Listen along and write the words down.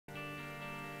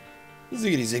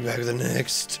Ziggity Zig back with the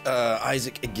next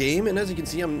Isaac game, and as you can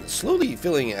see, I'm slowly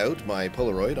filling out my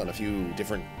Polaroid on a few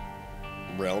different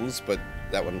realms, but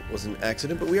that one was an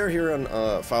accident. But we are here on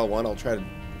file 1. I'll try to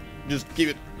just keep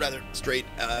it rather straight.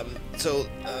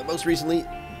 Most recently,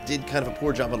 did kind of a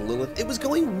poor job on Lilith. It was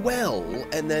going well,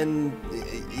 and then,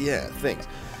 yeah, things.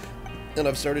 And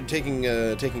I've started taking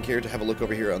care to have a look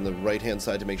over here on the right-hand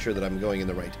side to make sure that I'm going in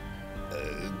the right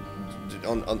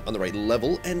on the right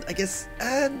level, and I guess,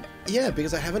 yeah,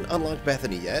 because I haven't unlocked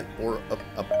Bethany yet, or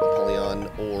Apollyon,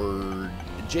 or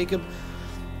Jacob,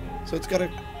 so it's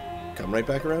gotta come right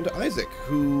back around to Isaac,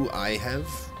 who I've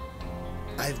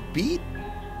beat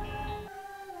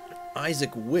Isaac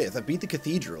with. I beat the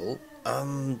Cathedral,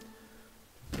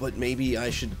 but maybe I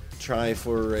should try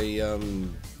for a,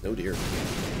 oh dear,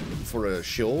 for a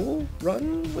Sheol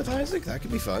run with Isaac? That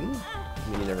could be fun. I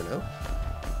mean, you never know.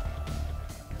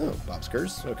 Oh, Bob's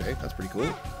Curse. Okay, that's pretty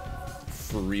cool.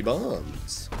 Free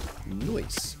bombs.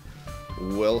 Nice.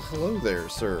 Well, hello there,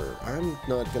 sir. I'm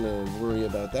not going to worry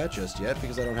about that just yet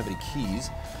because I don't have any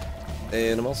keys.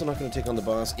 And I'm also not going to take on the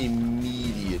boss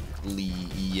immediately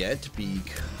yet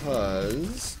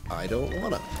because I don't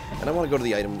want to. And I want to go to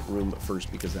the item room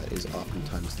first because that is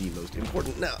oftentimes the most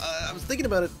important. Now, I was thinking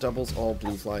about it. Doubles all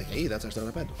blue fly. Hey, that's actually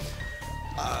not bad.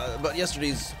 But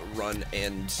yesterday's run,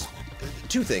 and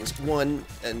two things. One,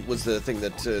 and was the thing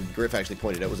that Griff actually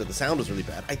pointed out, was that the sound was really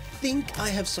bad. I think I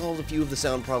have solved a few of the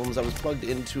sound problems. I was plugged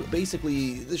into,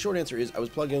 basically, the short answer is I was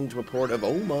plugged into a port of,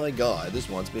 oh my god, this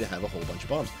wants me to have a whole bunch of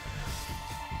bombs.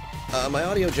 My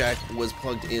audio jack was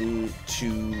plugged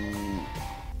into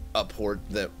a port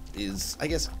that is, I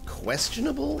guess,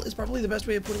 questionable is probably the best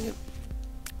way of putting it.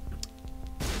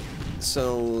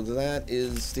 So that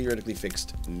is theoretically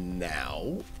fixed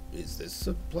now. Is this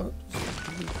a plot?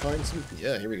 Find some.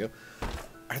 Yeah, here we go.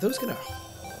 Are those gonna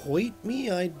hoit me?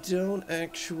 I don't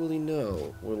actually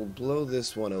know. We'll blow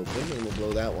this one open, and we'll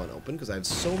blow that one open because I have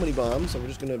so many bombs. So we're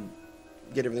just gonna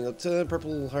get everything up to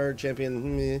purple heart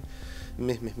champion. Meh.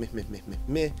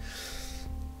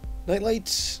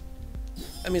 Nightlight.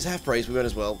 I mean, it's half price. We might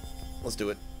as well. Let's do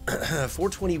it.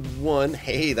 421.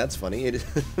 Hey, that's funny. I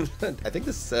think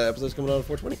this episode's coming out on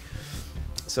 420.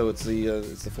 So it's the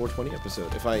 420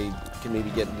 episode. If I can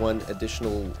maybe get one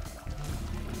additional,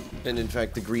 and in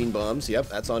fact the green bombs. Yep,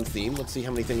 that's on theme. Let's see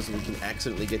how many things we can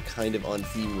accidentally get kind of on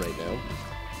theme right now.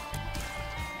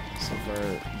 So far,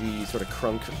 the sort of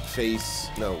crunk face.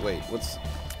 No, wait.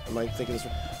 Am I thinking this?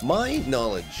 My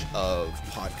knowledge of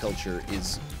pot culture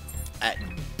is at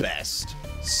best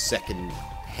second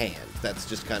hand. That's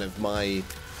just kind of my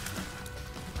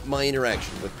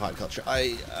interaction with pot culture.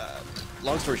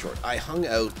 Long story short, I hung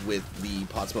out with the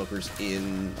pot smokers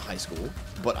in high school,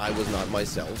 but I was not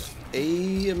myself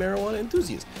a marijuana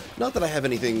enthusiast. Not that I have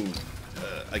anything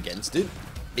against it.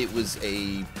 It was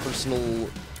a personal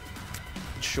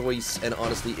choice, and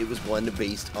honestly, it was one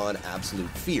based on absolute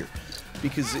fear.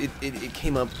 Because it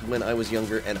came up when I was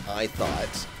younger, and I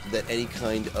thought that any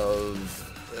kind of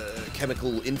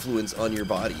chemical influence on your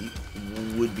body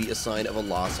would be a sign of a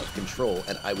loss of control,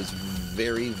 and I was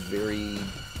very, very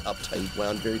uptight,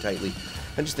 wound very tightly,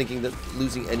 and just thinking that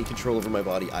losing any control over my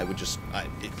body,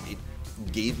 it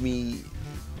gave me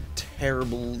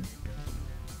terrible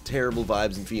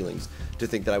vibes and feelings to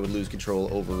think that I would lose control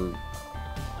over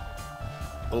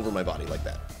my body like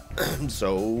that.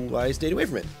 So I stayed away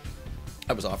from it.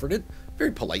 I was offered it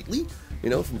very politely, you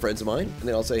know, from friends of mine, and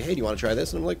they all say, hey, do you want to try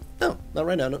this? And I'm like, no, not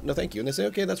right now, no thank you. And they say,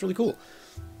 okay, that's really cool.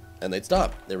 And they'd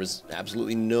stop. There was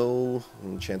absolutely no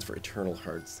chance for Eternal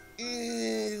Hearts.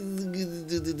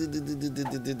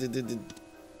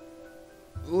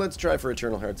 Let's try for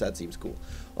Eternal Hearts, that seems cool.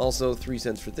 Also, 3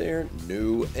 cents for there,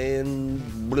 no, and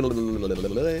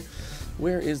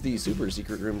where is the super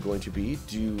secret room going to be?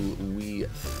 Do we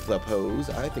suppose?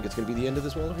 I think it's going to be the end of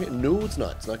this wall over here. No, it's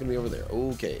not. It's not going to be over there.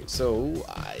 Okay, so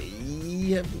I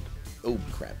have... Oh,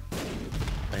 crap.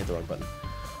 I hit the wrong button.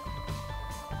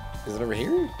 Is it over here?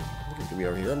 I think it's going to be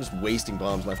over here. I'm just wasting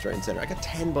bombs left, right, and center. I got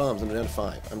 10 bombs. I'm down to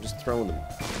 5. I'm just throwing them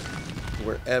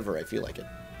wherever I feel like it.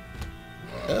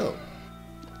 Oh.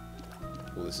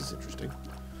 Well, this is interesting.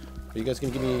 Are you guys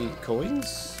going to give me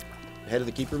coins? Head of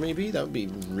the Keeper, maybe? That would be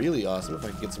really awesome if I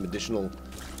could get some additional...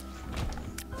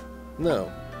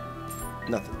 No.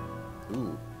 Nothing.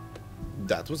 Ooh.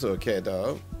 That was okay,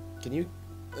 though. Can you...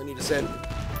 I need to send...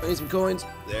 I need some coins.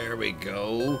 There we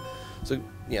go. So,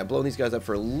 yeah, blowing these guys up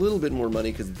for a little bit more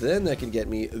money, because then that can get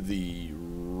me the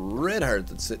red heart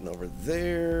that's sitting over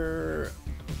there.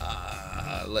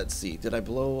 Let's see. Did I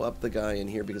blow up the guy in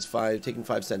here? Because taking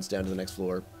 5 cents down to the next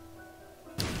floor.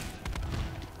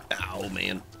 Ow,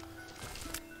 man.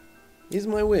 Is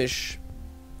my wish.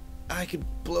 I could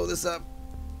blow this up.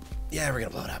 Yeah, we're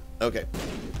gonna blow it up. Okay.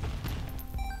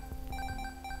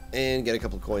 And get a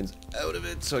couple of coins out of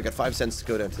it. So I got 5 cents to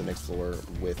go down to the next floor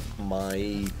with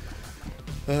my...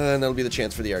 and that'll be the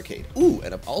chance for the arcade. Ooh,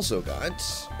 and I've also got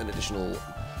an additional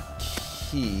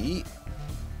key.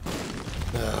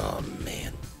 Oh,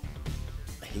 man.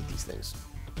 I hate these things.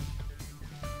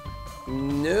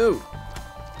 No.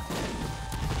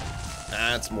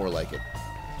 That's more like it.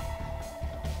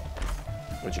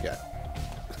 What you got?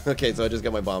 Okay, so I just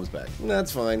got my bombs back.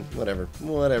 That's fine. Whatever.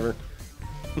 Whatever.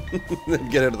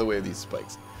 Get out of the way of these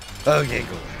spikes. Okay,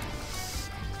 cool.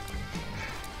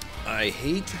 I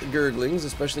hate gurglings,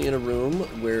 especially in a room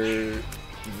where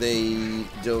they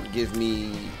don't give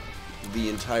me the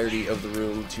entirety of the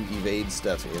room to evade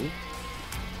stuff in.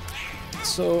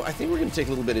 So I think we're going to take a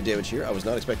little bit of damage here. I was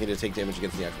not expecting to take damage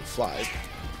against the actual flies.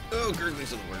 Oh,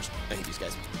 gurglings are the worst. I hate these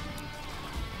guys.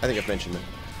 I think I've mentioned that.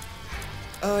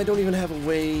 I don't even have a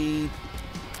way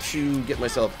to get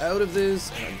myself out of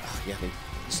this. Yeah,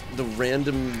 the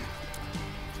random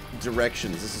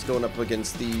directions. This is going up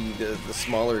against the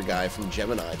smaller guy from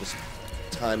Gemini, just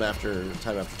time after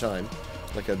time,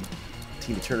 like a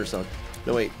Tina Turner song.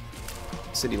 No, wait.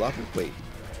 Cyndi Lauper? Wait.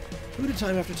 Who did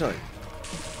Time After Time?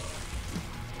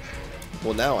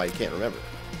 Well, now I can't remember.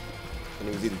 And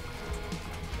it was either...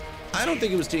 I don't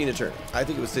think it was Tina Turner. I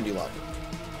think it was Cyndi Lauper.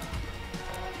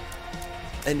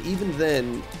 And even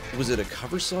then, was it a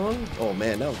cover song? Oh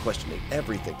man, now I'm questioning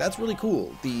everything. That's really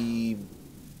cool. The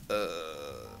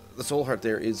soul heart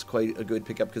there is quite a good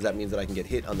pickup because that means that I can get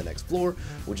hit on the next floor,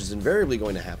 which is invariably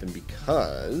going to happen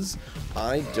because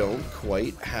I don't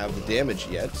quite have the damage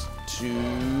yet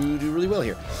to do really well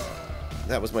here.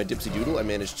 That was my dipsy doodle. I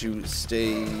managed to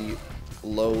stay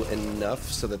low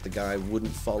enough so that the guy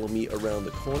wouldn't follow me around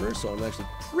the corner, so I'm actually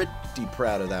pretty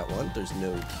proud of that one. There's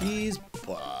no keys,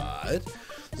 but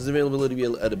there's inevitability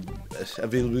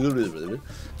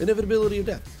of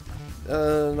death.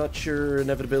 Not sure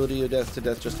inevitability of death to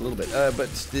death just a little bit, but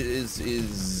it is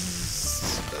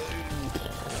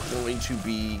going to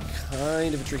be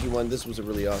kind of a tricky one. This was a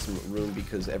really awesome room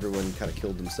because everyone kind of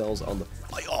killed themselves on the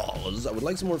fires. I would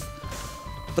like some more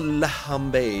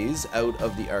flambés out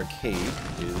of the arcade.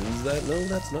 Is that... No,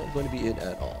 that's not going to be it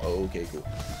at all. Okay, cool.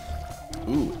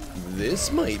 Ooh,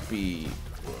 this might be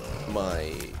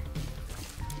my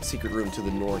secret room to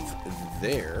the north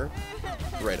there.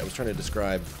 Right, I was trying to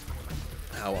describe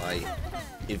how I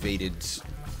evaded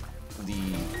the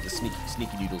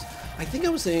sneaky doodles. I think I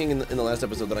was saying in the last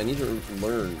episode that I need to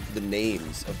learn the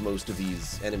names of most of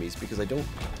these enemies because I don't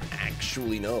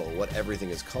actually know what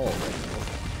everything is called right now.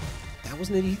 That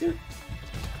wasn't it either?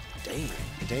 Dang.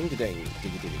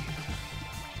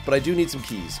 But I do need some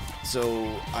keys, so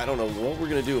I don't know what we're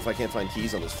going to do if I can't find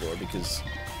keys on this floor because,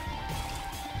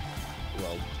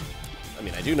 well, I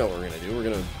mean, I do know what we're going to do. We're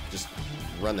going to just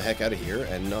run the heck out of here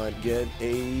and not get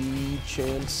a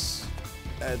chance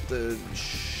at the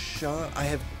shop. I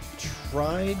have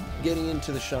tried getting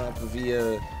into the shop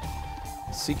via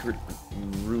secret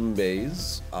room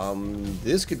bays.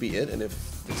 This could be it, and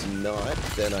if it's not,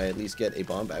 then I at least get a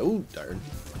bomb back. Ooh, darn.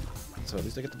 So at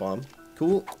least I get the bomb.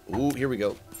 Cool. Ooh, here we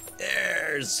go.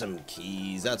 There's some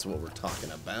keys. That's what we're talking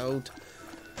about.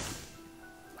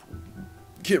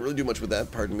 Can't really do much with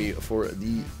that, pardon me for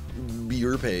the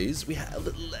beer pays. We have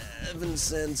 11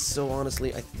 cents, so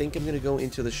honestly, I think I'm going to go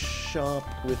into the shop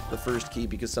with the first key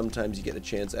because sometimes you get a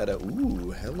chance at a... Ooh,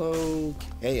 hello,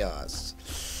 chaos.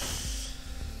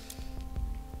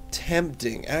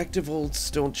 Tempting. Active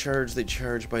ults don't charge, they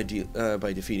charge by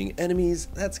defeating enemies.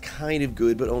 That's kind of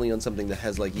good, but only on something that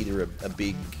has like either a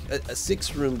big... A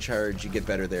 6-room charge, you get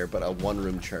better there, but a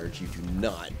 1-room charge, you do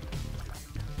not.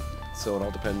 So it all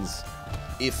depends...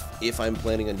 If I'm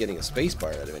planning on getting a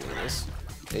spacebar out of any of this.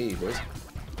 Hey, boys.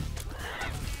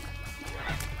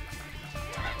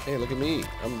 Hey, look at me.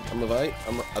 I'm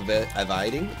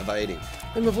evading.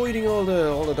 I'm avoiding all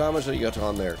the damage that you got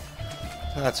on there.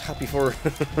 That's happy for.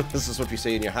 This is what you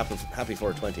say in your happy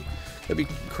 420. That'd be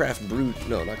craft brew.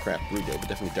 No, not craft brew day, but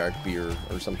definitely dark beer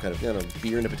or some kind of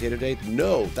beer and a potato day.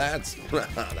 No, that's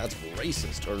that's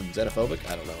racist or xenophobic.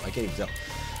 I don't know. I can't even tell.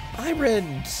 I read.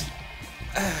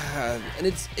 And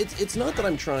it's not that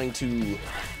I'm trying to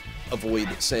avoid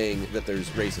saying that there's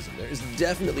racism. There is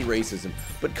definitely racism,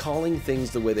 but calling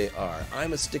things the way they are.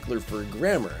 I'm a stickler for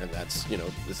grammar, and that's, you know,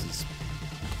 that's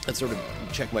sort of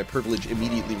check my privilege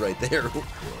immediately right there,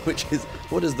 which is,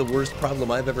 what is the worst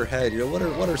problem I've ever had? You know,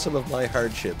 what are some of my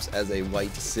hardships as a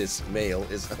white cis male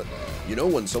is, you know,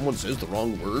 when someone says the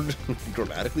wrong word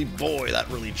grammatically, boy, that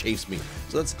really chafes me.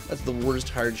 So that's the worst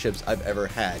hardships I've ever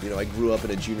had. You know, I grew up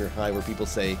in a junior high where people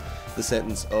say the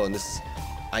sentence, oh, and this is,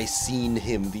 I seen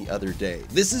him the other day.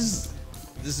 This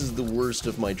is the worst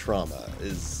of my trauma,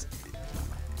 is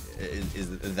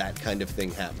that kind of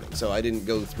thing happening. So I didn't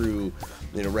go through,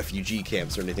 you know, refugee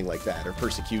camps or anything like that, or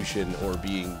persecution, or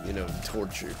being, you know,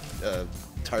 tortured,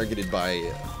 targeted by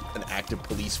an active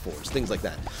police force, things like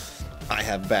that. I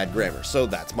have bad grammar, so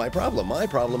that's my problem. My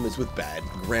problem is with bad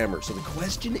grammar. So the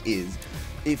question is,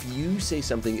 if you say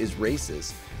something is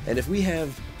racist, and if we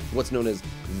have what's known as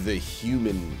the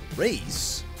human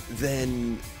race,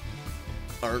 then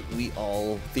aren't we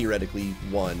all theoretically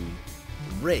one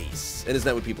race? And isn't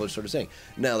that what people are sort of saying?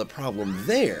 Now, the problem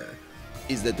there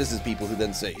is that this is people who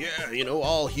then say, yeah, you know,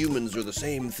 all humans are the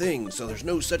same thing, so there's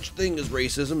no such thing as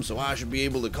racism, so I should be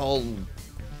able to call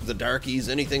the darkies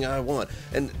anything I want.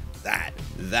 And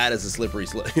that is a slippery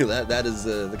slope. that is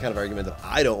the kind of argument that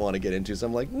I don't want to get into. So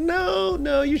I'm like,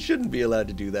 no, you shouldn't be allowed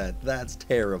to do that. That's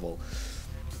terrible.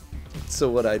 So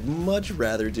what I'd much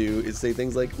rather do is say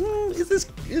things like,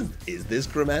 is this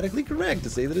grammatically correct to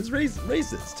say that it's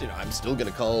racist? You know, I'm still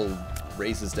gonna call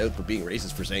racist out for being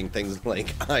racist, for saying things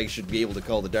like I should be able to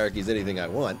call the darkies anything I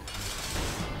want.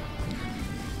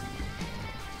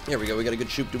 There we go. We got a good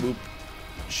shoop-de-whoop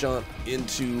shot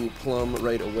into Plum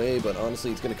right away, but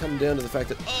honestly, it's going to come down to the fact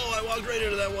that, oh, I walked right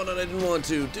into that one and I didn't want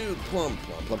to. Dude, Plum.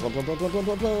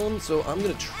 So I'm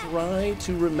going to try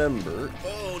to remember.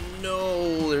 Oh,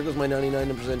 no. There goes my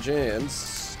 99%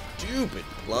 chance. Stupid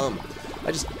Plum.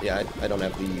 I don't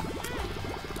have the...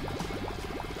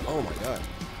 Oh, my God.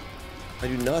 I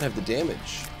do not have the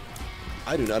damage.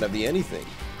 I do not have the anything.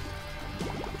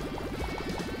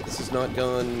 This has not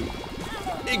gone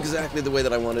exactly the way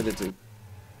that I wanted it to.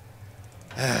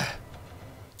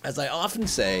 As I often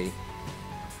say,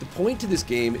 the point to this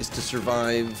game is to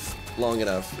survive long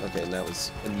enough. Okay, and that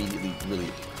was immediately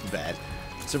really bad.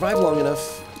 Survive long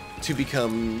enough to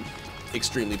become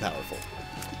extremely powerful.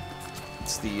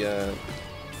 It's the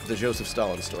Joseph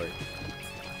Stalin story.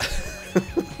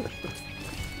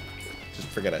 Just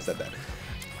forget I said that.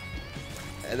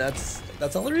 And that's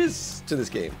all there is to this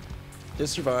game.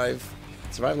 Just survive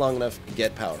long enough,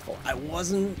 get powerful.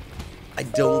 I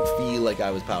don't feel like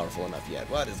I was powerful enough yet.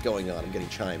 What is going on? I'm getting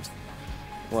chimes.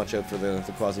 Watch out for the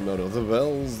Quasimodo.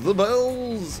 The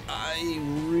bells! I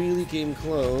really came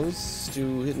close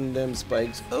to hitting them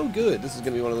spikes. Oh, good. This is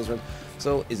going to be one of those runs.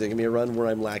 So, is it going to be a run where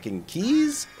I'm lacking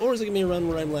keys? Or is it going to be a run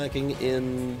where I'm lacking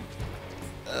in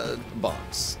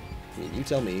bombs? I mean, you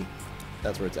tell me.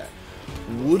 That's where it's at.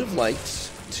 Would have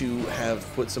liked to have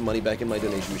put some money back in my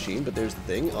donation machine, but there's the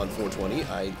thing. On 420,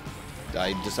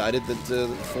 I decided that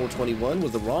 421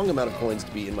 was the wrong amount of coins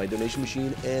to be in my donation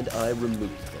machine, and I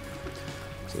removed them.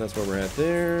 So that's where we're at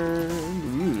there.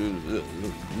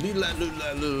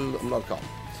 I'm not calm.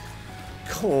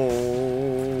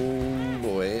 Oh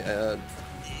boy.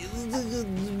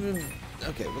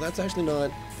 Okay, well that's actually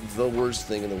not the worst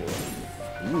thing in the world.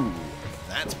 Ooh,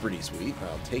 that's pretty sweet.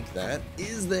 I'll take that.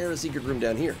 Is there a secret room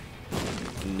down here?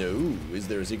 No. Is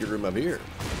there a secret room up here?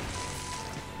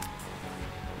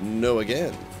 No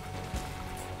again.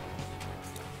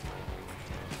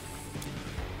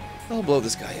 I'll blow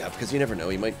this guy up, because you never know,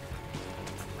 he might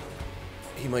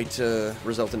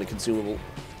result in a consumable.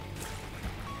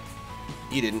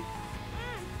 He didn't.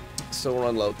 So we're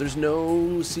on low. There's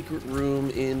no secret room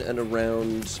in and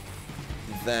around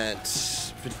that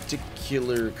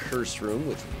particular curse room,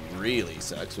 which really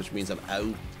sucks, which means I'm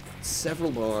out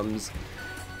several bombs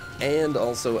and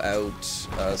also out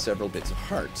several bits of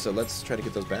heart. So let's try to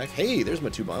get those back. Hey, there's my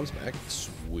 2 bombs back.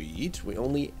 Sweet. We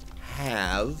only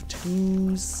have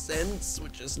 2 cents,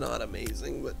 which is not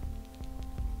amazing, but...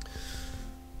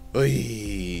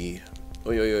 Oy.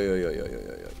 Oy, oy, oy, oy, oy, oy,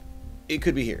 oy, oy. It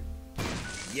could be here.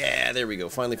 Yeah, there we go.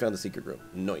 Finally found the secret room.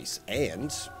 Nice.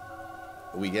 And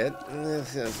we get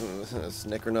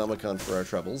Necronomicon for our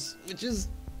troubles, which is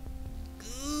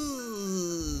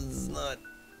not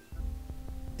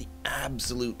the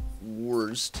absolute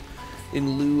worst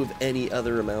in lieu of any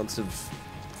other amounts of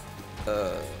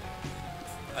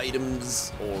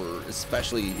items, or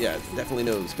especially, yeah, definitely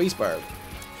no spacebar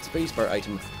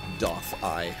item doth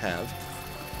I have.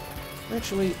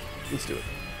 Actually, let's do it.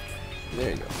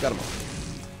 There you go. Got them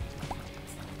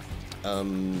all.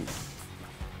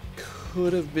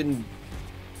 Could have been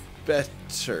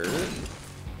better.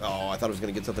 Oh, I thought I was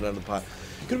going to get something out of the pot.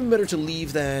 Could have been better to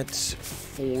leave that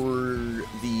for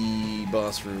the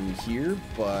boss room here,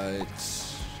 but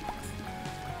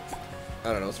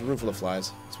I don't know. It's a room full of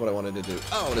flies. That's what I wanted to do.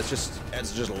 Oh, and it's just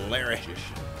Larry.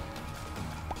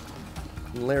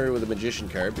 Larry with a magician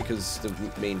card, because the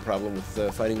main problem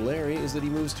with fighting Larry is that he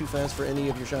moves too fast for any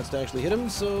of your shots to actually hit him,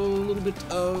 so a little bit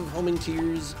of homing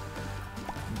tears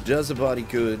does a body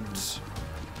good.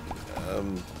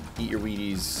 Eat your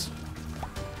Wheaties.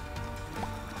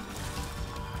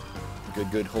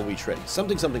 Good whole wheat shreddy.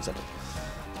 Something.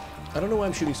 I don't know why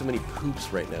I'm shooting so many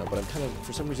poops right now, but I'm kind of,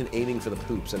 for some reason, aiming for the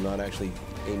poops and not actually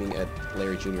aiming at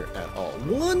Larry Jr. at all.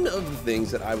 One of the things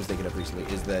that I was thinking of recently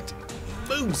is that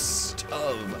boost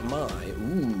of my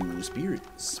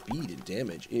speed and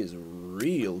damage is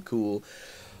real cool.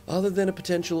 Other than a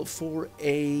potential for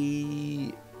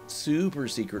a super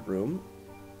secret room,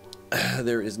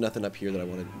 there is nothing up here that I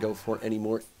want to go for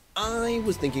anymore. I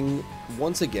was thinking,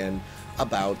 once again,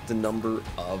 about the number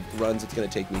of runs it's going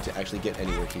to take me to actually get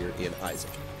anywhere here in Isaac.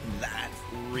 That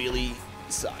really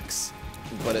sucks.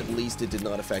 But at least it did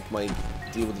not affect my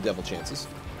deal with the devil chances.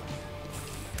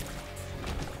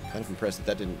 Kind of impressed that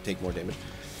that didn't take more damage.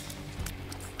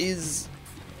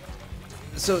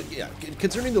 So yeah,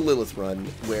 concerning the Lilith run,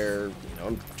 where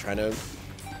I'm trying to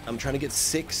get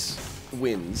 6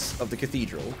 wins of the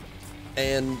Cathedral,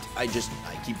 and I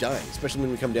keep dying, especially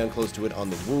when we come down close to it on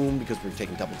the womb, because we're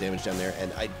taking double damage down there,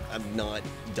 and I'm not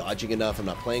dodging enough, I'm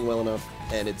not playing well enough,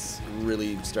 and it's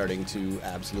really starting to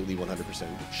absolutely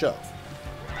 100% show.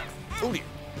 Oh dear.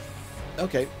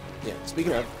 Okay, yeah,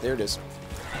 speaking of, there it is.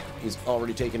 He's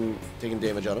already taken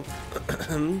damage on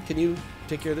him. Can you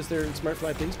take care of this there in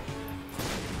Smartfly, please?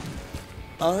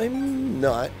 I'm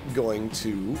not going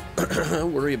to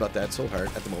worry about that so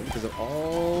hard at the moment, because I've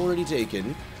already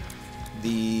taken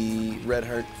the red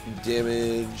heart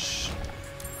damage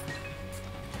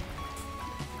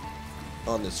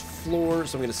on this floor,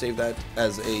 so I'm going to save that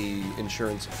as a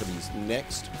insurance for these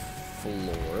next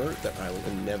floor that I will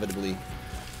inevitably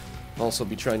also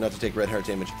be trying not to take red heart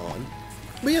damage on.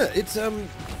 But yeah, it's I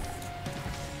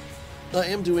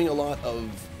am doing a lot of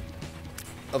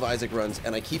Isaac runs,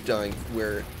 and I keep dying,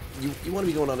 where you want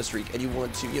to be going on a streak, and you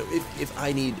want to, if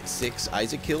I need 6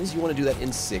 Isaac kills, you want to do that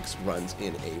in 6 runs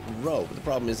in a row. But the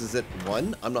problem is that,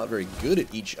 1, I'm not very good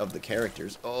at each of the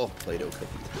characters. Oh, Play-Doh cookie.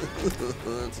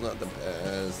 It's not the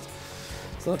best.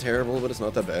 It's not terrible, but it's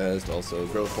not the best. Also,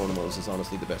 Growth Hormos is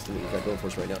honestly the best thing that we've got going for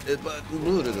us right now.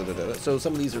 So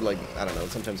some of these are like, I don't know,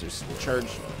 sometimes there's charm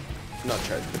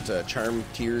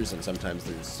tiers, and sometimes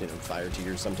there's, fire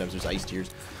tiers, sometimes there's ice tiers.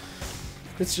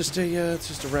 It's just a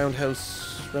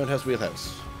roundhouse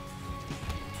wheelhouse.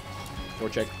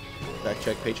 Forecheck, back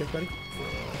check, paycheck, buddy.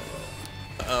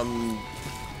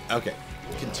 Okay.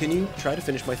 Try to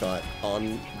finish my thought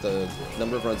on the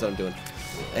number of runs that I'm doing.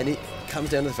 And it comes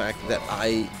down to the fact that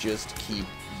I just keep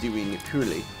doing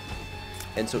poorly.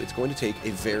 And so it's going to take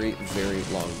a very, very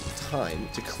long time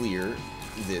to clear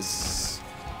this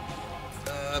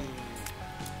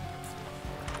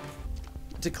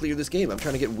game. I'm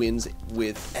trying to get wins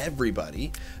with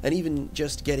everybody, and even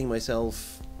just getting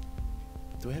myself...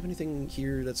 Do I have anything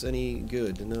here that's any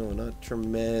good? No, not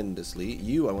tremendously.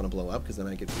 I want to blow up, because then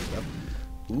I get beat up.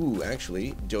 Ooh,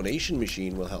 actually, donation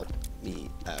machine will help me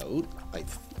out, I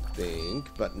think.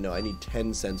 But no, I need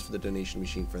 10 cents for the donation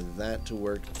machine for that to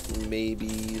work.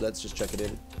 Maybe, let's just check it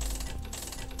in.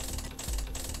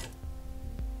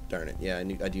 Darn it, yeah,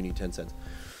 I do need 10 cents.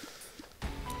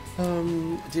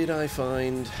 Did I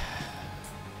find...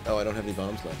 Oh, I don't have any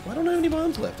bombs left. Why don't I have any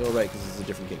bombs left? Oh, right, because this is a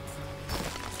different game.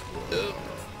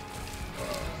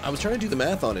 I was trying to do the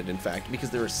math on it, in fact, because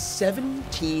there are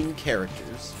 17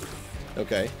 characters,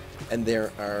 okay? And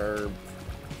there are...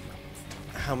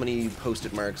 How many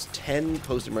post-it marks? 10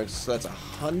 post-it marks, so that's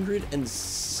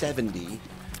 170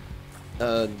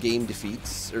 game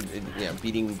defeats, or, yeah,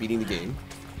 beating the game.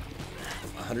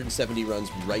 170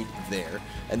 runs right there.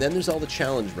 And then there's all the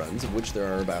challenge runs, of which there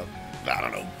are about, I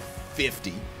don't know,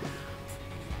 50.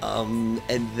 And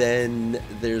then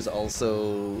there's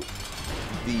also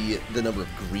the number of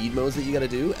greed modes that you gotta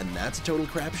do, and that's a total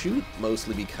crapshoot,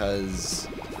 mostly because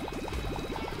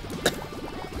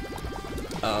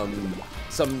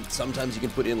sometimes you can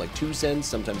put in like 2 cents,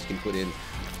 sometimes you can put in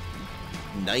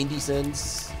 90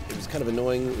 cents. It was kind of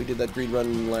annoying. We did that greed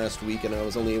run last week, and I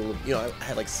was only able to, I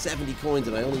had like 70 coins,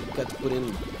 and I only got to put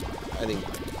in, I think,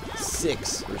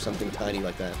 6 or something tiny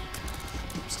like that.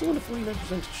 I'm still in a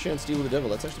 49% chance to deal with the devil.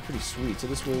 That's actually pretty sweet. So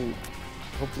this will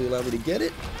hopefully allow me to get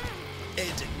it.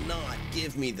 It did not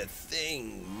give me the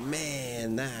thing.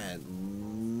 Man, that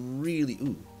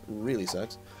really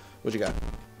sucks. What you got?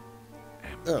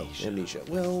 Amnesia. Oh, amnesia.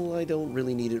 Well, I don't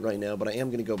really need it right now, but I am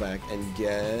going to go back and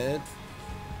get...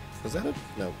 Was that it?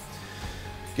 No.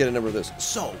 Get a number of those.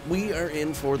 So, we are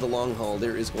in for the long haul.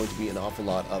 There is going to be an awful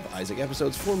lot of Isaac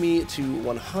episodes for me to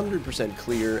 100%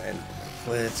 clear, and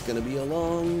it's going to be a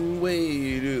long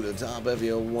way to the top if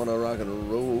you want to rock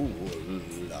and roll.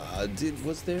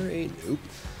 Was there a... Nope.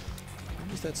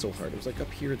 Why was that so hard? It was like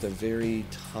up here at the very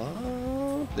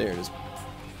top. There it is.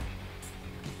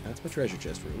 That's my treasure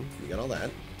chest room. We got all that.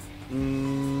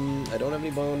 I don't have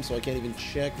any bombs, so I can't even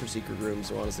check for secret rooms,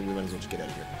 so honestly, we might as well just get out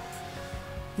of here.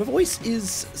 My voice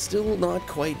is still not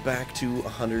quite back to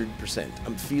 100%.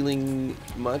 I'm feeling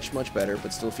much, much better,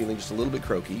 but still feeling just a little bit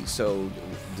croaky, so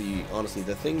honestly,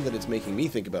 the thing that it's making me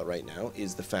think about right now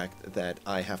is the fact that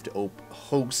I have to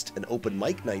host an open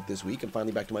mic night this week. I'm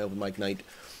finally back to my open mic night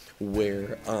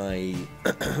where I...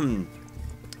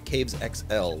 Caves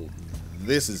XL.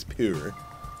 This is pure.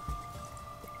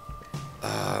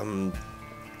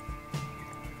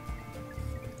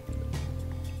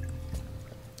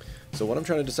 So what I'm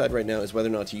trying to decide right now is whether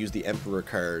or not to use the Emperor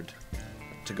card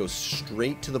to go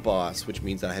straight to the boss, which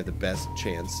means that I have the best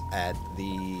chance at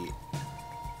the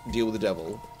deal with the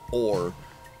devil, or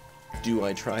do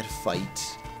I try to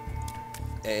fight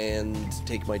and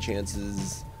take my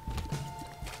chances?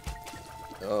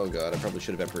 Oh god, I probably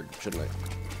should have Empered, shouldn't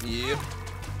I? Yep.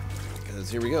 Because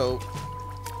here we go.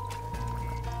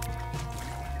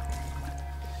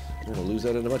 I'm gonna lose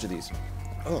out on a bunch of these.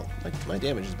 Oh, my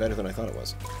damage is better than I thought it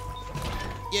was.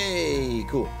 Yay!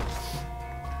 Cool.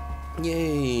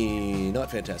 Yay! Not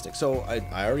fantastic. So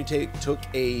I already took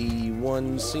a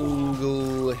one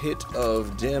single hit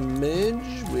of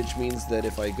damage, which means that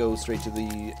if I go straight to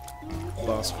the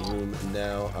boss room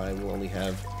now, I will only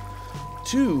have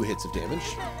 2 hits of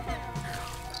damage.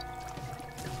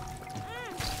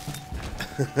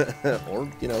 Or,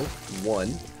 you know,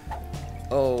 1.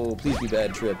 Oh, please be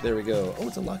bad trip. There we go. Oh,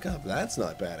 it's a luck up. That's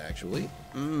not bad, actually.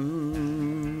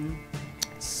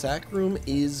 Sack room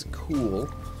is cool.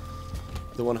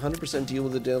 The 100% deal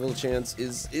with the devil chance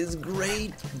is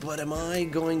great, but am I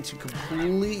going to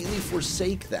completely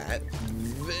forsake that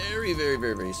very, very,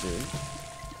 very, very soon?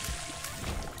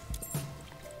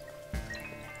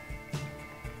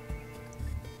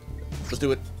 Let's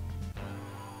do it.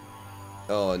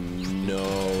 Oh no,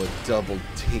 a double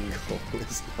tingle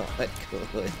is not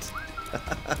good.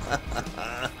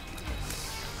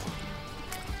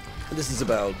 This is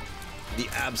about the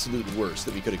absolute worst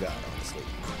that we could have got, honestly.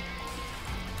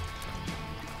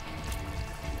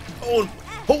 Oh,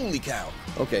 holy cow!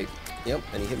 Okay, yep,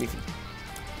 and he hit me.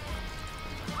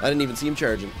 I didn't even see him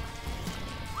charging.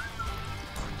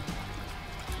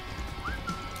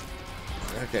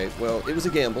 Okay, well, it was a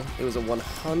gamble. It was a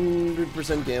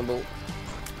 100% gamble.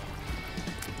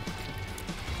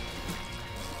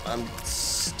 I'm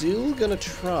still gonna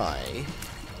try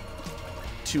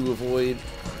to avoid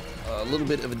a little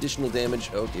bit of additional damage.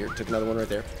 Oh dear, took another one right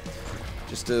there.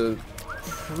 Just to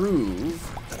prove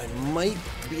that I might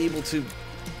be able to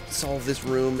solve this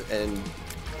room and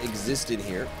exist in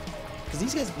here. Because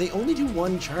these guys, they only do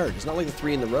 1 charge. It's not like the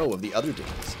 3 in a row of the other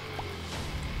days.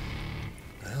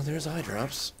 Well, there's eye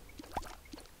drops.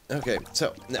 Okay,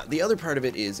 so now the other part of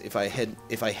it is if I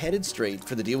headed straight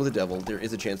for the deal with the devil, there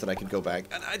is a chance that I could go back.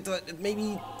 And I thought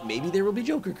maybe there will be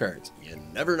Joker cards. You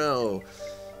never know.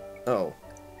 Oh.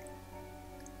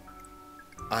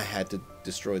 I had to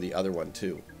destroy the other one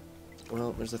too.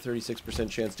 Well, there's a 36%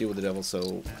 chance deal with the devil,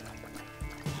 so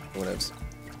whatevs.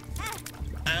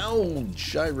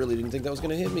 Ouch! I really didn't think that was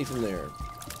going to hit me from there.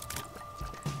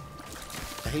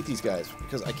 I hate these guys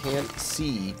because I can't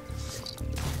see.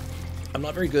 I'm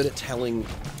not very good at telling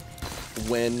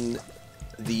when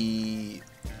the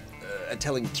at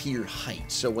telling tier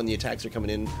height. So when the attacks are coming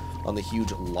in on the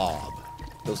huge lob,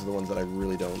 those are the ones that I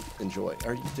really don't enjoy.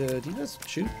 Do you guys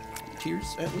shoot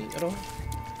tiers at me at all?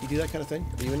 You do that kind of thing?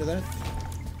 Are you into that?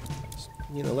 Just,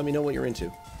 you know, let me know what you're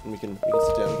into, and we can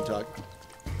sit down, we can talk.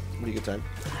 It'll be a good time.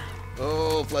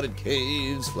 Oh, flooded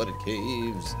caves,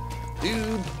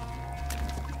 dude.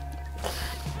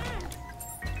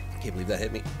 Can't believe that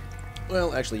hit me.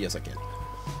 Well, actually, yes, I can.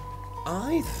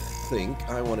 I think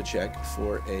I want to check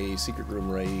for a secret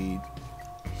room right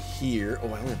here. Oh,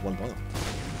 I only have 1 bomb.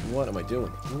 What am I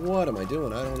doing? What am I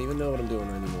doing? I don't even know what I'm doing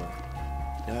anymore.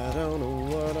 I don't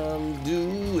know what I'm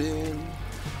doing.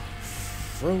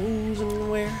 Frozen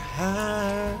where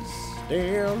I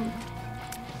stand.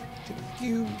 Take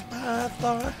you by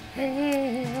the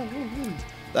hand.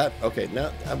 Okay,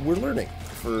 now we're learning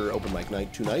for open mic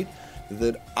night tonight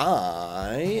that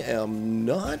I am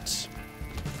not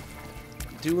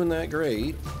doing that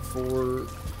great for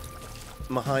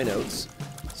my high notes.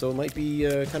 So it might be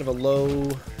kind of a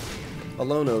low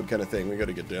note kind of thing. We got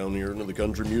to get down here into the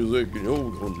country music, you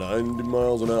know, going 90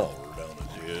 miles an hour down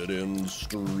a dead-end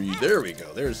street. There we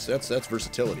go. That's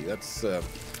versatility. That's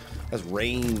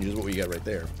range is what we got right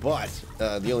there. But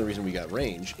the only reason we got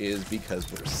range is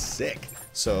because we're sick.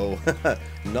 So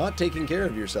not taking care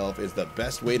of yourself is the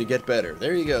best way to get better.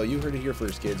 There you go. You heard it here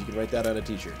first, kids. You can write that on a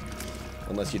t-shirt.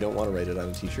 Unless you don't want to write it on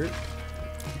a t-shirt.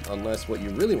 Unless what you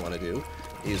really want to do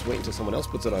is wait until someone else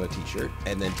puts it on a t-shirt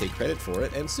and then take credit for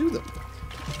it and sue them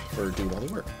for doing all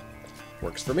the work.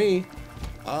 Works for me.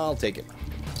 I'll take it.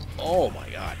 Oh my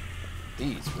god.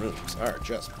 These rooms are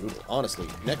just brutal. Honestly,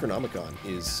 Necronomicon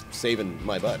is saving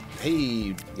my butt.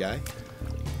 Hey, guy.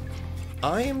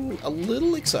 I am a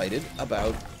little excited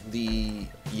about the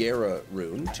Yera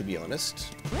rune, to be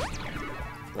honest.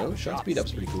 Oh, shot speed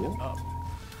up's pretty cool.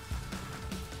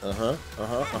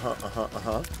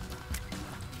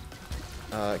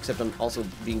 Except I'm also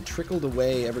being trickled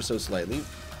away ever so slightly.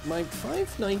 My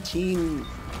 519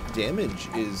 damage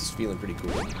is feeling pretty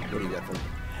cool. What do you got for me?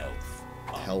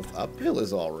 Health up pill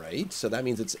is alright, so that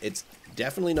means it's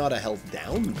definitely not a health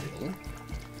down pill.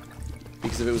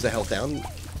 Because if it was a health down,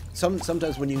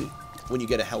 sometimes when you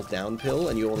get a health down pill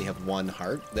and you only have one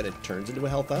heart, then it turns into a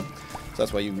health up. So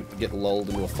that's why you get lulled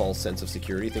into a false sense of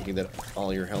security, thinking that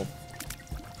all your health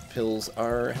pills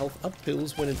are health up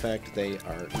pills, when in fact they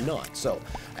are not. So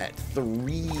at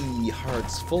 3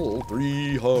 hearts full,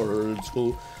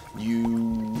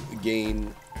 you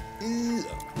gain.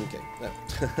 Okay, I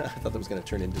thought that was going to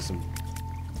turn into some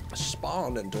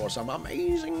spawn into some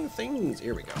amazing things.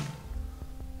 Here we go.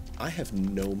 I have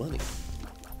no money.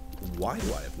 Why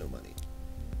do I have no money?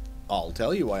 I'll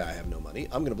tell you why I have no money.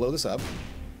 I'm going to blow this up,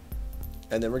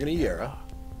 and then we're going to Yera.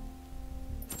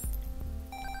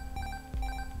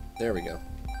 There we go.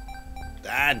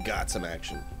 That got some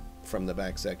action from the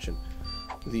back section.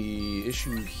 The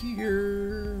issue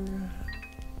here,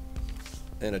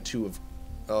 and a 2 of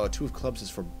clubs is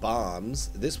for bombs.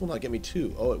 This will not get me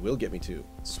 2. Oh, it will get me 2.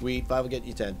 Sweet. 5 will get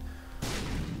you 10.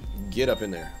 Get up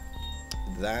in there.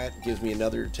 That gives me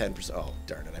another 10%. Oh,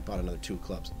 darn it. I bought another 2 of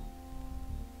clubs.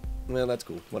 Well, that's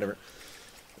cool. Whatever.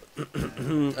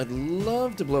 I'd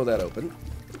love to blow that open.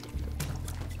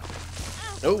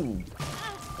 Oh.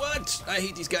 What? I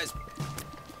hate these guys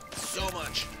so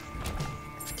much.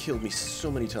 They've killed me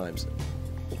so many times.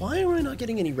 Why am I not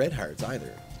getting any red hearts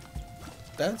either?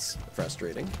 That's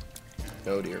frustrating.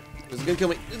 Oh dear. This is gonna kill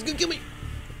me. This is gonna kill me.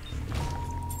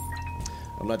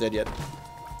 I'm not dead yet.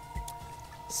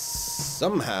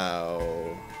 Somehow.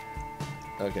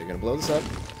 Okay, you're gonna blow this up,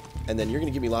 and then you're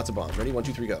gonna give me lots of bombs. Ready? 1,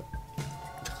 2, 3, go.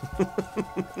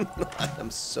 I am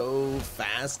so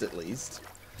fast, at least.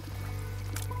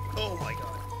 Oh my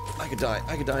god. I could die.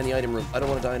 I could die in the item room. I don't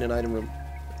want to die in an item room.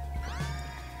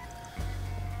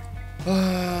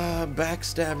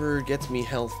 Backstabber gets me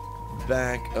health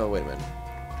back. Oh, wait a minute.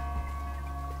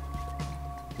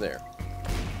 There.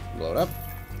 Blow it up.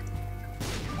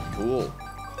 Cool.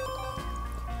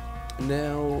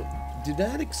 Now, did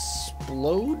that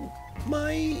explode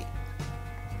my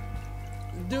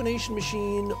donation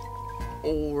machine,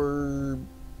 or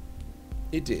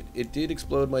it did? It did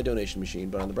explode my donation machine,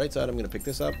 but on the bright side, I'm going to pick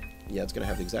this up. Yeah, it's going to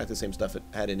have exactly the same stuff it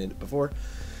had in it before.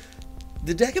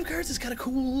 The deck of cards is kind of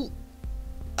cool.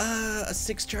 A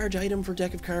 6-charge item for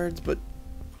deck of cards, but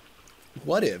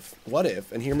what if,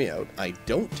 and hear me out, I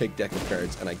don't take deck of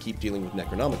cards and I keep dealing with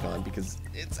Necronomicon because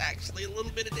it's actually a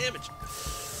little bit of damage.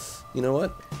 You know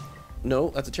what? No,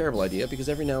 that's a terrible idea, because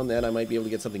every now and then I might be able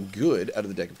to get something good out of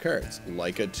the deck of cards.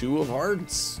 Like a 2 of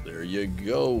hearts. There you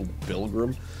go,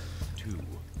 Pilgrim. 2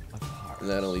 of hearts.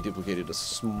 That only duplicated a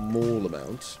small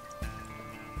amount.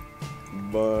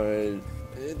 But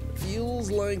it feels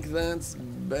like that's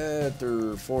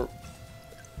better for...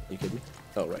 You kidding me?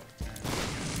 Oh, right.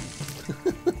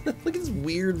 Look at this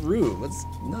weird room. That's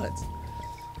nuts.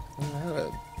 I don't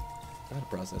know how to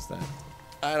process that.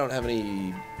 I don't have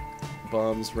any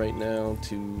bombs right now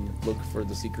to look for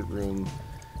the secret room.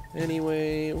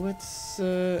 Anyway, what's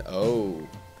oh,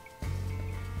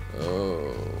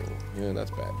 yeah,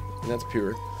 that's bad. That's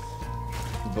pure.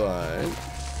 But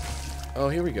oh,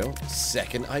 here we go.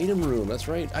 Second item room. That's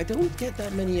right. I don't get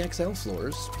that many XL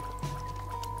floors.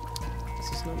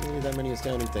 This is not really that many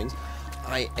astounding things.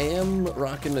 I am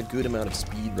rocking a good amount of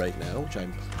speed right now, which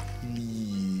I'm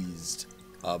pleased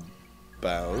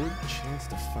about. Chance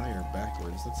to fire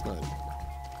backwards. That's not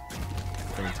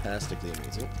fantastically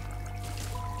amazing.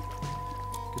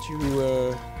 Could you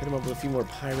hit him up with a few more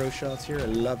pyro shots here? I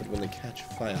love it when they catch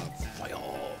fire. Fire.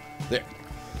 There.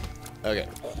 Okay.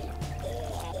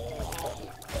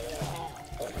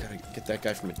 Gotta get that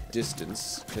guy from a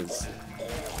distance, because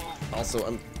also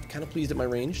I'm kind of pleased at my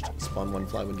ranged. Spawn 1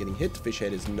 fly when getting hit. Fish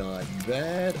head is not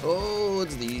bad. Oh,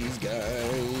 it's these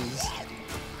guys.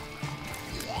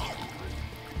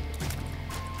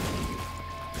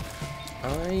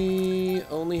 I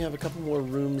only have a couple more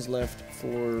rooms left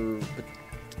for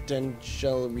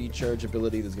potential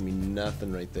rechargeability. There's gonna be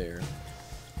nothing right there.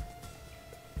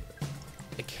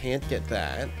 I can't get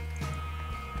that.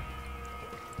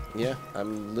 Yeah,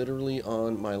 I'm literally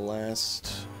on my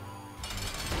last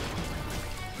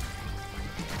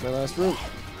room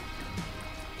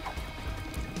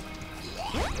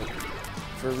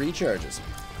for recharges.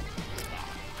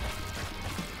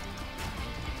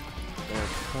 Now,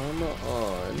 come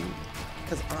on,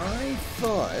 because I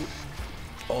thought,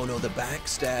 oh no, the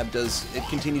backstab it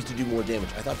continues to do more damage.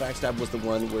 I thought backstab was the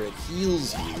one where it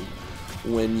heals you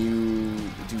when you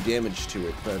do damage to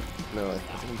it, but no, I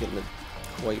think I'm getting it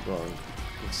quite wrong.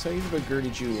 Excited about Gertie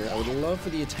Jr. I would love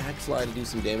for the attack fly to do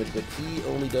some damage, but he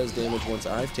only does damage once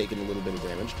I've taken a little bit of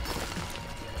damage.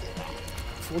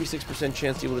 46%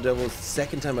 chance to deal with the devil. It's the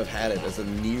second time I've had it as a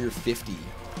near 50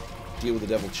 deal with the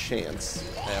devil chance,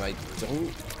 and I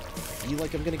don't feel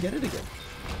like I'm going to get it again.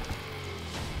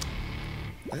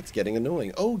 That's getting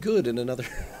annoying. Oh, good, and another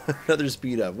another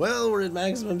speed up. Well, we're at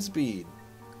maximum speed.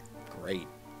 Great.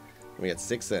 We got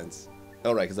 6 cents.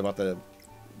 Oh, right, because I bought the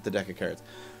deck of cards.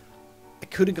 I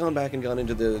could have gone back and gone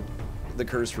into the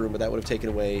curse room, but that would have taken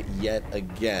away yet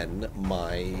again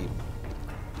my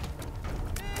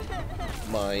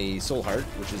soul heart,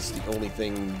 which is the only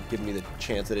thing giving me the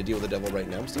chance that I deal with the devil right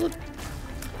now.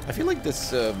 I feel like this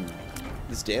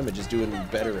this damage is doing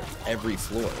better at every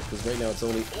floor, because right now it's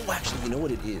only... Oh, actually, you know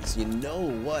what it is. You know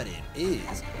what it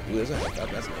is. Ooh, there's a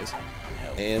helicopter. That's nice.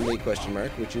 And a question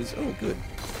mark, which is... Oh, good.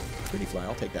 Pretty fly.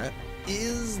 I'll take that.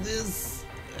 Is this...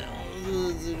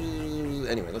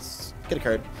 Anyway, let's get a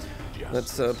card.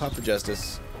 Let's pop the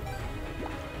Justice.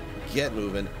 Get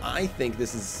moving. I think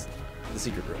this is the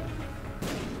secret room.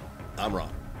 I'm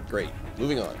wrong. Great.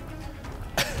 Moving on.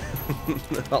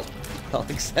 I'll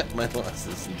accept my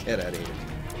losses and get out of here.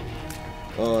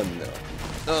 Oh no.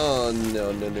 Oh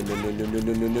no no no no no no no no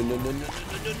no no no no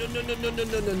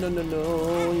no no no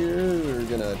no. You're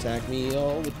gonna attack me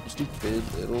all with stupid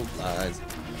little lies.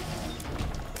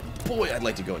 Boy, I'd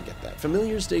like to go and get that.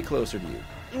 Familiars stay closer to you.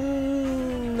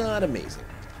 Not amazing.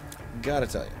 Gotta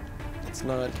tell you. It's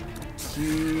not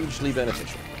hugely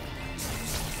beneficial.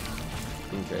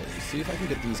 Okay, let's see if I can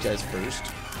get these guys first.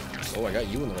 Oh, I got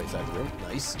you on the right side of the room.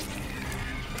 Nice.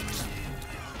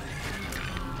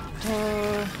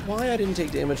 Why I didn't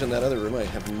take damage on that other room, I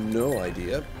have no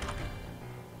idea.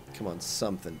 Come on,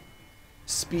 something.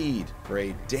 Speed.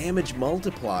 Great. Damage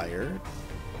multiplier.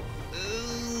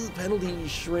 Penalty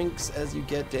shrinks as you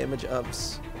get damage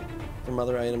ups from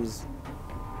other items.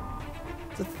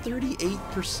 It's a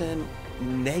 38%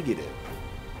 negative.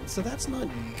 So that's not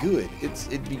good.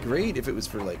 It'd be great if it was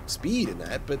for like speed and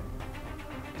that, but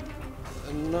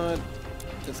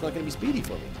it's not gonna be speedy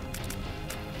for me.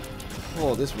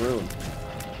 Oh, this room.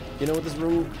 You know what this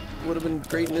room would have been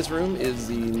great in this room? Is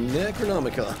the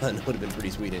Necronomicon would have been pretty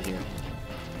sweet in here.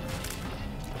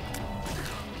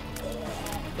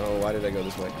 Oh, why did I go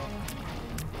this way?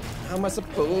 How am I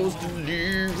supposed to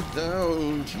live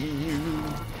without you?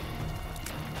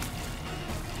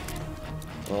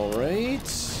 Alright.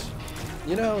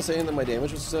 You know, I was saying that my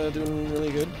damage was doing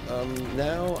really good.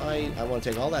 Now I want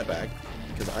to take all that back,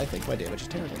 because I think my damage is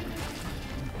terrible.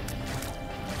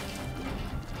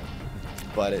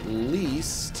 But at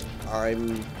least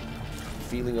I'm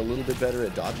feeling a little bit better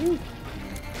at dodging.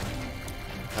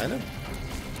 Kind of.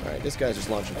 Alright, this guy's just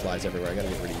launching flies everywhere. I gotta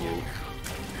get rid of you.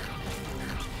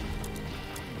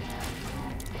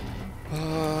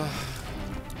 I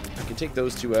can take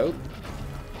those two out.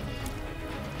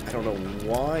 I don't know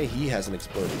why he hasn't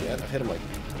exploded yet. I've hit him like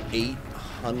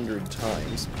 800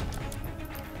 times.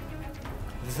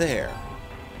 There.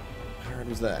 How hard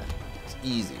was that? It's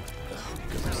easy. Oh,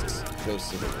 goodness.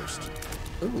 Ghosts are the worst.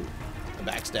 Ooh. I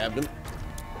backstabbed him.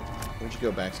 Where'd you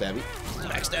go, Backstabby?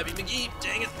 Backstabby McGee!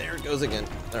 Dang it, there it goes again.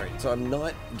 Alright, so I'm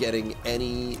not getting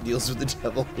any deals with the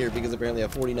devil here because apparently a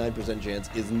 49% chance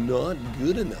is not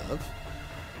good enough.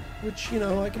 Which, you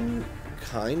know, I can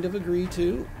kind of agree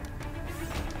to.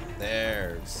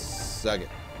 There, suck it.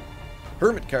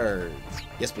 Hermit cards!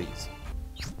 Yes, please.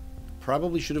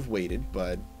 Probably should have waited,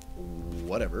 but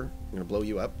whatever. I'm gonna blow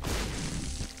you up.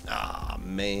 Ah,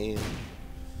 man.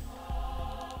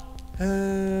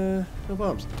 No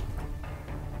bombs.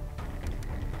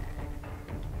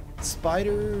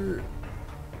 Spider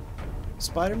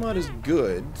mod is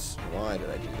good. Why did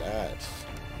I do that?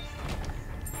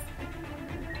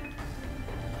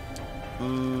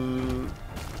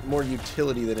 More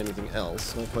utility than anything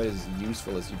else. Not quite as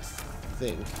useful as you'd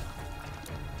think.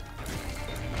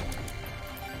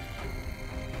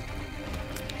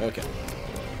 Okay.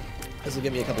 This will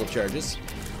give me a couple of charges.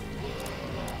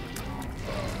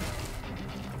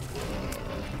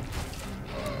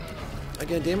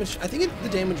 Again, damage. I think the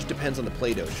damage depends on the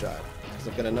Play-Doh shot, because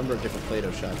I've got a number of different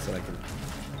Play-Doh shots that I can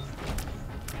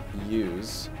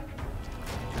use.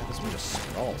 This one just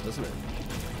sprawls, doesn't it?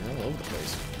 All over the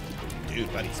place.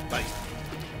 Dude, buddies.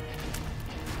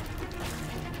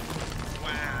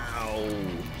 Wow.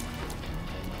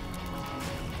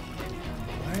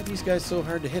 Why are these guys so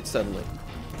hard to hit suddenly?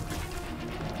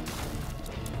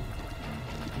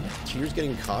 Tears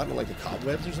getting caught in like the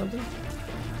cobwebs or something?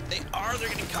 They're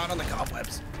getting caught on the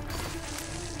cobwebs.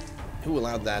 Who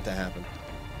allowed that to happen?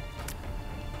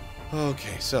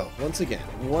 Okay, so once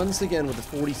again with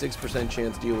a 46%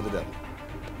 chance deal with the devil.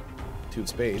 2 of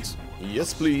spades.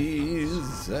 Yes,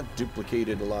 please. That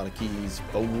duplicated a lot of keys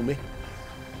for me.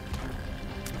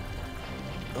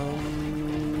 Oh.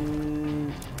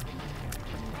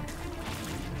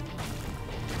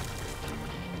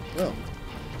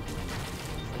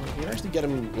 If you can actually get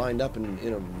them lined up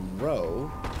in a row,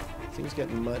 things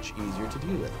get much easier to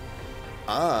deal with.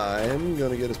 I'm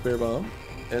gonna get a spare bomb,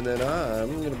 and then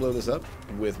I'm gonna blow this up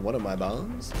with one of my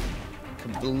bombs.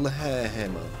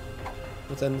 Kablamo.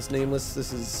 What's endless nameless?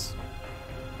 This is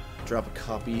drop a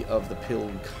copy of the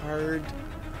pill card.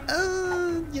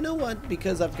 You know what?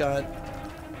 Because I've got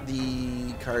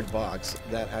the card box,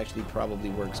 that actually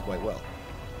probably works quite well.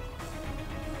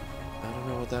 I don't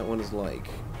know what that one is like.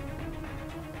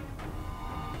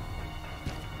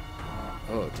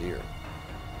 Oh dear.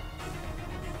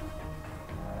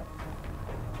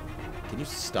 Can you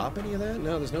stop any of that?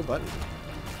 No, there's no button.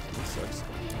 That sucks.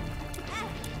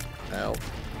 Ow.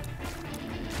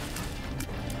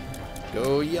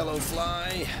 Go yellow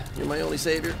fly. You're my only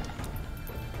savior.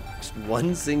 Just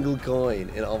one single coin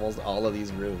in almost all of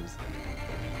these rooms.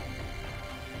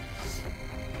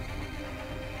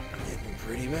 Getting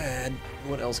pretty mad.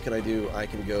 What else can I do? I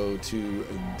can go to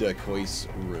the Kois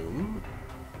room.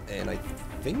 And I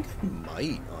think I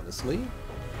might, honestly.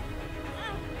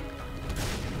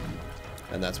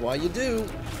 And that's why you do.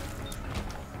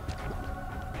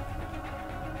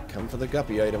 Come for the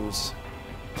guppy items.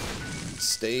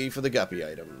 Stay for the guppy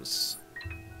items.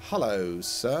 Hello,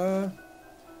 sir.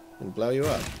 And blow you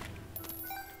up.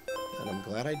 And I'm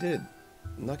glad I did.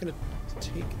 I'm not going to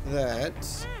take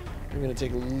that. I'm going to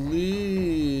take a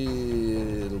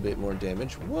little bit more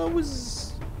damage. What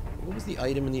was the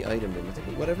item in the item room? I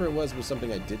think whatever it was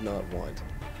something I did not want.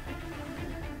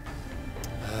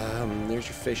 There's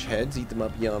your fish heads. Eat them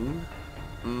up. Yum.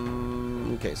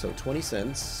 Okay, so 20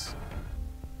 cents.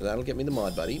 That'll get me the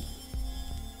mod buddy.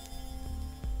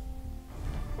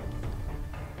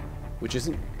 Which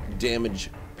isn't damage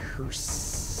per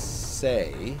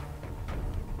se,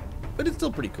 but it's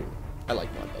still pretty cool. I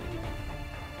like mod buddy.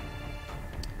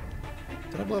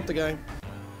 Did I blow up the guy?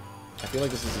 I feel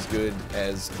like this is as good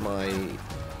as my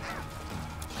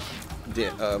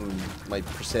my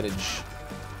percentage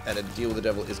at a deal with the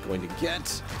devil is going to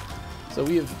get. So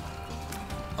we have,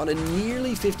 on a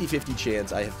nearly 50-50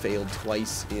 chance, I have failed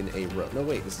twice in a row. No,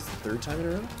 wait, this is the 3rd time in a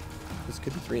row? This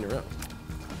could be 3 in a row.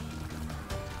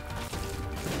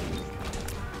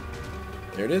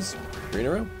 There it is. 3 in a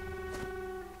row.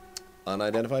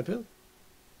 Unidentified pill.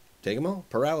 Take them all.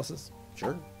 Paralysis.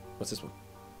 Sure. What's this one?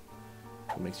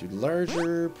 It makes you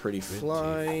larger. Pretty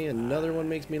fly. Another one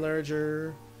makes me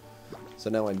larger. So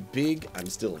now I'm big. I'm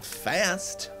still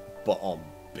fast, but I'm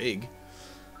big.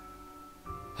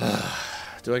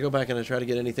 Do I go back and I try to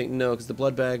get anything? No, because the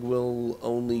blood bag will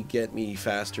only get me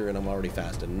faster, and I'm already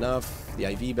fast enough. The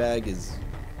IV bag is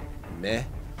meh.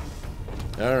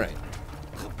 Alright.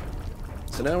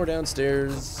 So now we're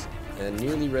downstairs and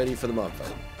nearly ready for the mob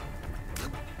fight.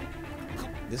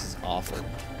 This is awful.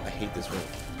 I hate this room.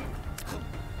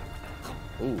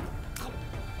 Ooh.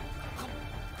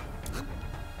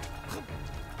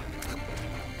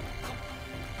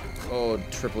 Oh,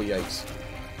 triple yikes.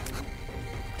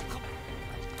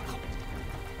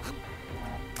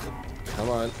 Come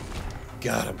on.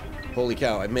 Got him. Holy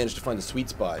cow, I managed to find the sweet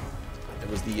spot. It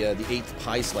was the 8th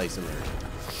pie slice in there.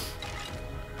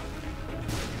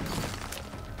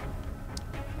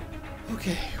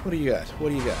 Okay, what do you got? What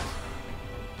do you got?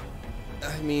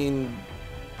 I mean,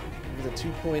 with a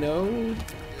 2.0?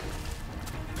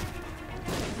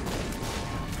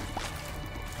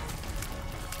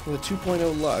 With a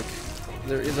 2.0 luck,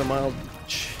 there is a mild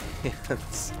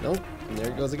chance. Nope, and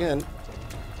there it goes again.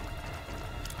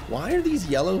 Why are these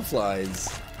yellow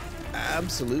flies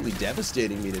absolutely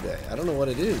devastating me today? I don't know what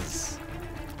it is.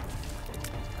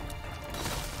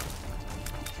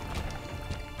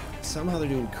 Somehow they're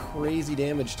doing crazy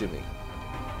damage to me.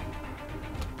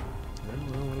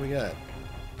 Well, what do we got?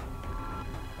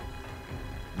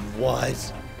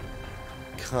 What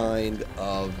kind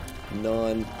of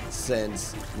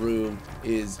nonsense room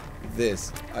is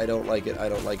this? I don't like it. I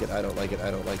don't like it. I don't like it.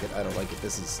 I don't like it. I don't like it.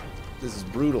 This is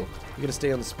brutal. You're gonna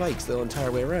stay on the spikes the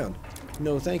entire way around.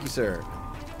 No, thank you, sir.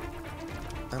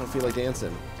 I don't feel like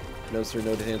dancing. No, sir,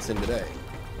 no dancing today.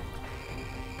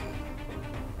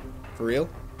 For real?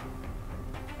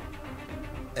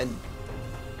 And...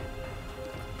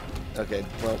 okay,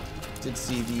 well, did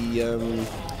see the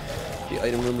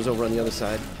item room was over on the other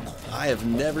side. I have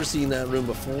never seen that room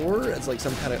before. It's like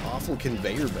some kind of awful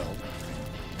conveyor belt.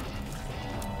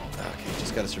 Okay,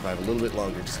 just gotta survive a little bit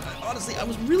longer. Just, honestly, I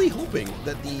was really hoping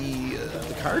that the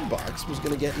card box was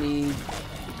gonna get me,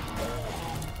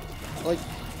 like,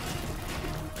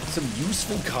 some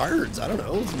useful cards. I don't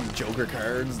know, some Joker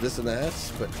cards, this and that.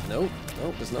 But nope,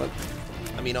 it's not.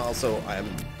 I mean, also, I'm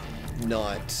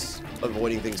not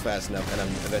avoiding things fast enough, and I'm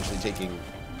eventually taking...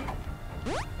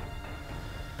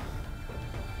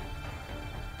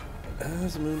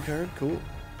 there's a moon card, cool.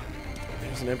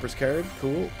 There's an Empress card,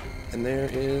 cool. And there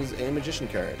is a Magician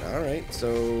card. Alright,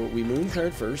 so we moon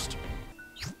card first.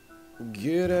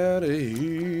 Get out of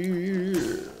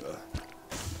here.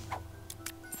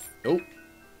 Oh.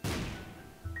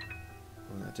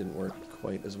 Well, that didn't work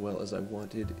quite as well as I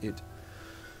wanted it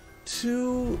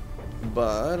to.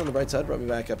 But on the bright side, brought me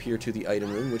back up here to the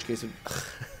item room, in which case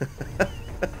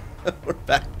we're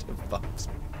back to Bob's.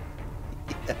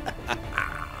 Yeah.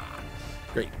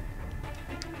 Great.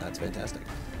 That's fantastic.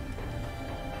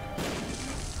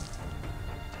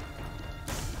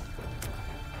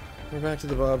 We're back to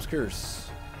the Bob's Curse.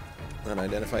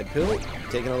 Unidentified pill.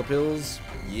 Taking all the pills.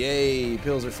 Yay!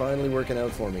 Pills are finally working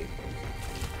out for me.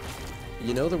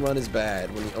 You know the run is bad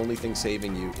when the only thing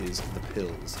saving you is the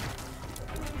pills.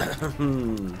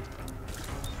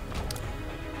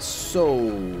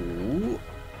 So...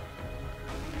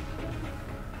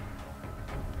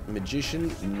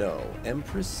 Magician, no.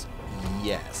 Empress,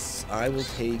 yes. I will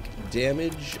take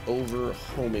damage over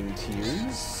homing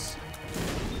tears.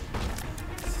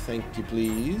 Thank you,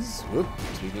 please. Whoop,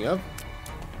 speaking of.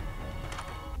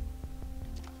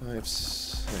 5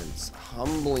 cents.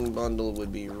 Humbling bundle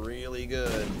would be really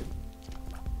good.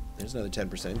 There's another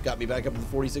 10%. Got me back up to the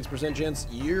 46% chance.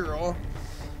 Yeah.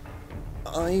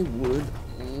 I would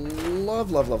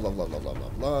love, love, love, love, love, love, love,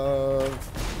 love,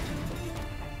 love.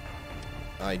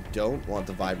 I don't want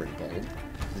the vibrant bulb.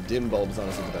 The dim bulb is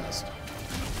honestly the best.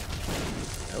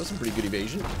 That was some pretty good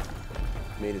evasion.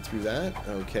 Made it through that.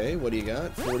 Okay, what do you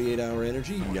got? 48-hour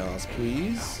energy. Yas,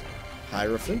 please.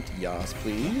 Hierophant. Yas,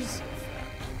 please.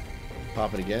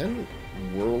 Pop it again.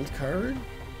 World card.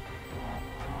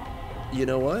 You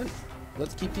know what?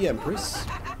 Let's keep the Empress.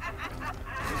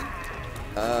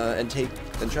 And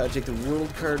try to take the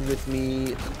world card with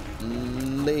me.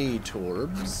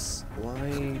 Laytorbs.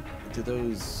 Why do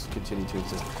those continue to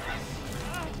exist?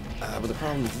 But the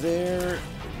problem there...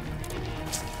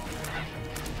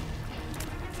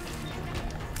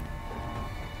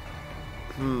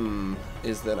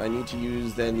 is that I need to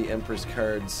use then the Empress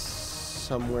cards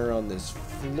somewhere on this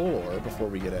floor before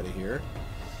we get out of here.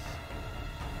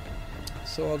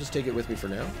 So I'll just take it with me for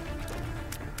now.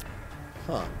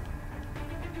 Huh.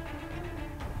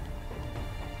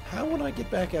 How would I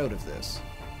get back out of this?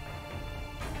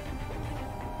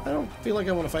 I don't feel like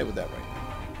I want to fight with that right now.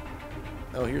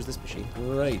 Oh, here's this machine.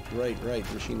 Right.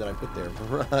 The machine that I put there.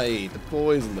 Right. The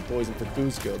poison for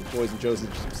Cusco. The poison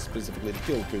chosen specifically to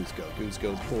kill Cusco.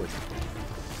 Cusco's poison.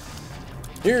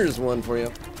 Here's one for you.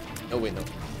 Oh, wait, no.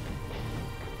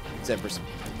 It's Empress.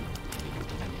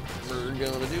 We're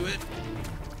gonna do it.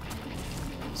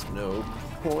 There's no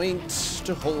point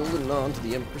to holding on to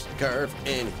the Empress card for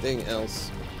anything else.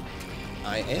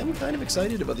 I am kind of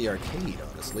excited about the arcade,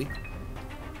 honestly.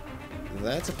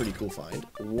 That's a pretty cool find.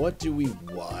 What do we...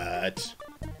 what?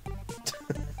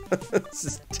 This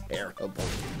is terrible.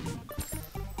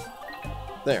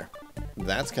 There.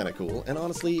 That's kind of cool. And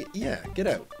honestly, yeah, get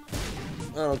out.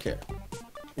 I don't care.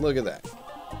 Look at that.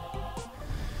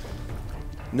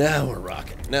 Now we're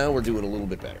rocking. Now we're doing a little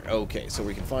bit better. Okay, so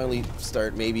we can finally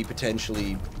start maybe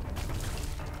potentially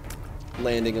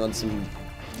landing on some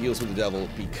deals with the devil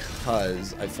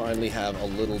because I finally have a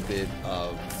little bit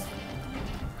of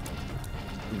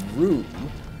room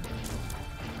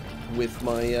with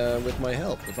my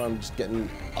health. If I'm just getting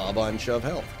a bunch of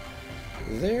health.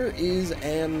 There is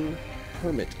an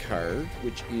hermit card,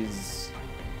 which is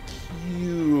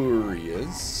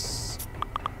curious.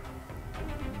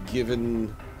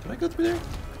 Given... Did I go through there?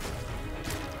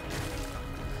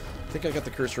 I think I got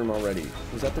the curse room already.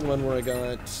 Was that the one where I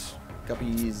got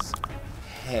Guppy's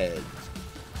head?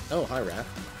 Oh, hi, Wrath.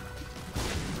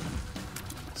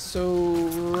 So,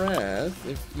 Wrath,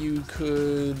 if you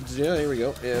could... Yeah, here we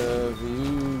go. If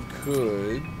you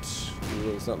could... do a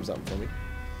little something for me.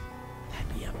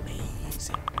 That'd be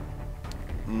amazing.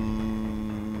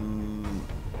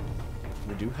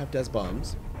 do have Des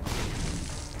bombs.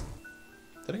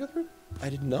 Did I go through? I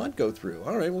did not go through.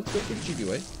 Alright, well, let's go through the cheapy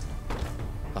way.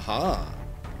 Haha.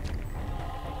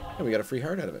 And we got a free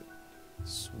heart out of it.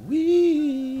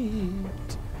 Sweet.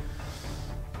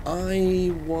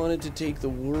 I wanted to take the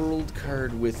world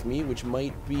card with me, which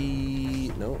might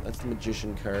be... No, that's the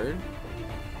magician card.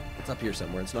 It's up here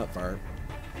somewhere. It's not far.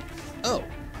 Oh,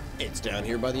 it's down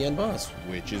here by the end boss,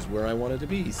 which is where I wanted to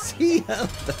be. See how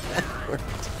that worked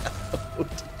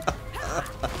out.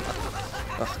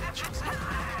 Oh, jeez.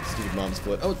 Stupid mom's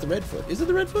foot. Oh, it's the red foot. Is it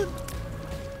the red foot?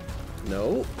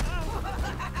 No.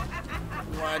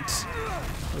 What?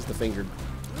 Where's the finger?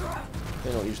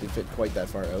 They don't usually fit quite that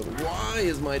far out. Why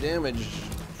is my damage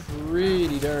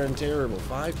pretty darn terrible?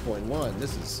 5.1.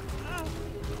 This is...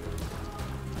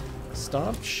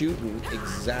 Stop shooting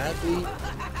exactly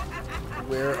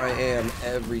where I am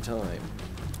every time.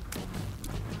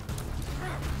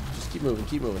 Just keep moving,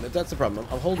 keep moving. That's the problem.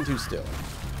 I'm holding too still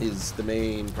is the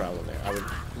main problem there. I would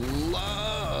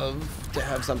love to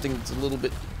have something that's a little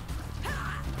bit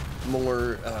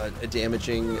more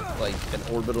damaging, like an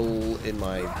orbital in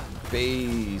my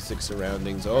basic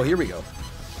surroundings. Oh, here we go.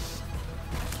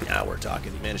 Now we're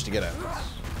talking. He managed to get an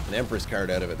Empress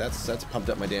card out of it. That's pumped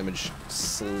up my damage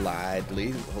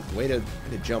slightly. Way to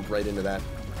jump right into that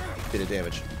bit of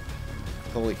damage.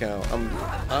 Holy cow.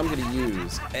 I'm gonna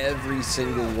use every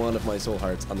single one of my soul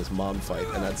hearts on this mom fight,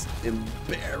 and that's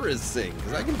embarrassing,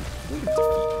 because I can defeat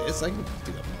this. I can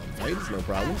do that mom fight. It's no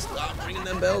problem. Stop ringing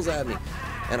them bells at me.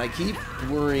 And I keep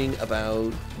worrying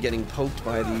about getting poked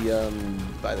by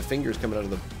the fingers coming out of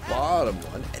the bottom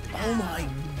one. And oh my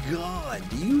god,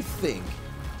 do you think...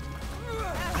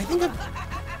 I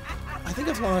think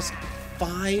I've lost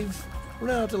 5... We're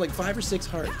now up to like 5 or 6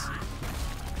 hearts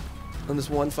on this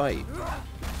one fight.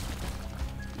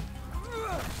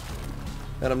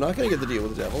 And I'm not going to get the deal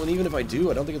with the devil, and even if I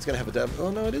do, I don't think it's going to have a devil...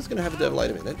 Oh no, it is going to have a devil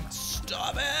item in it.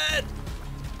 Stop it!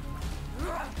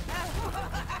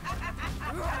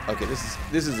 Okay, this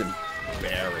is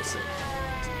embarrassing.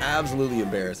 It's absolutely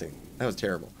embarrassing. That was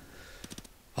terrible.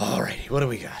 Alrighty, what do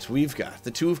we got? We've got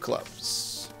the 2 of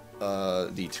clubs,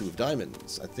 the 2 of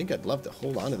diamonds. I think I'd love to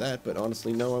hold on to that, but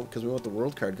honestly, no, because we want the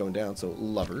world card going down. So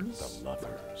lovers. The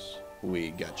lovers.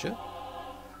 We gotcha.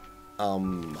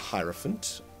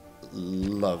 Hierophant.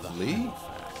 Lovely.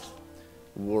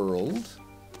 Hierophant.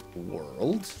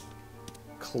 World.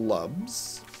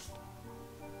 Clubs.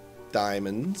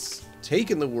 Diamonds.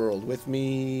 Taking the world with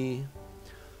me.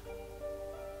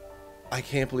 I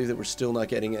can't believe that we're still not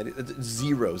getting it.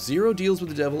 0. 0 deals with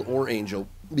the devil or angel,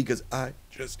 because I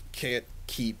just can't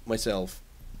keep myself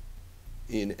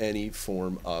in any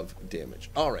form of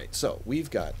damage. Alright, so we've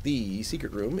got the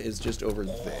secret room is just over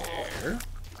there,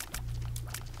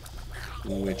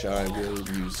 which I will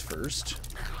use first.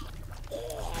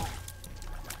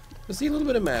 Let's see a little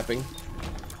bit of mapping.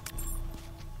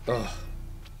 Ugh.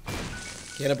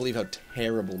 Can't believe how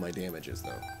terrible my damage is,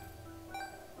 though.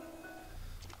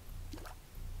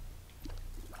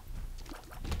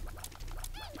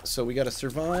 So we gotta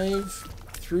survive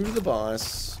through to the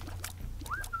boss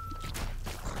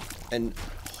and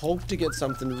hope to get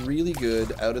something really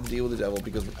good out of the deal with the devil,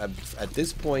 because at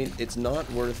this point it's not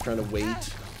worth trying to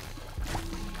wait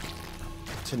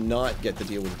to not get the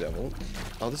deal with the devil.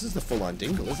 Oh, this is the full-on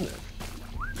dingle, isn't it?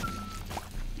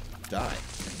 Die.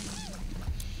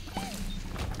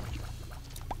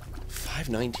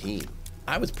 519.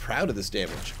 I was proud of this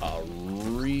damage a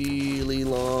really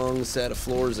long set of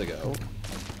floors ago.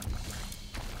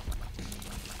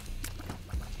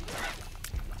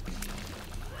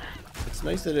 It's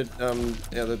nice that it,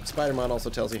 yeah, the spider mod also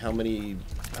tells you how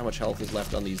much health is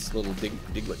left on these little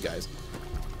diglet guys.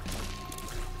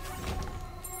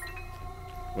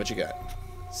 What you got?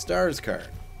 Stars card.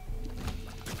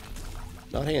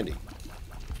 Not handy.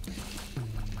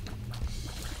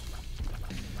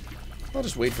 I'll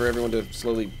just wait for everyone to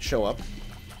slowly show up.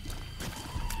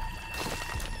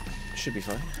 Should be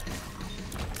fine.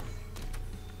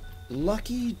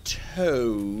 Lucky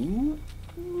Toe.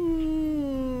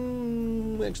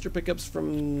 Extra pickups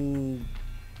from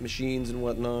machines and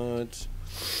whatnot.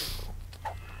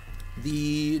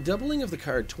 The doubling of the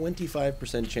card,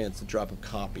 25% chance to drop a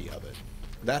copy of it.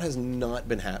 That has not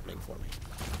been happening for me.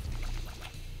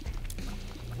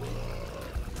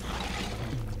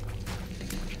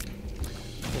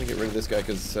 I'm gonna get rid of this guy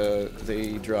because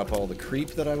they drop all the creep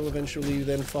that I will eventually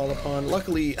then fall upon.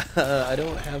 Luckily, I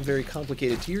don't have very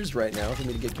complicated tiers right now for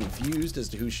me to get confused as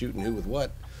to who's shooting who with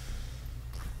what.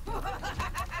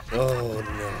 Oh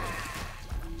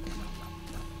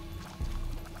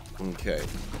no. Okay.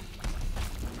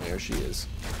 There she is.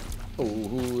 Oh,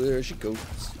 there she goes.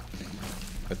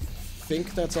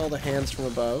 think that's all the hands from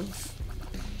above.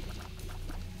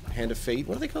 Hand of Fate.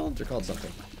 What are they called? They're called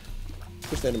something.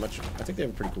 Wish they had a much... I think they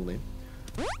have a pretty cool name.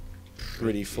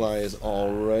 Pretty Fly is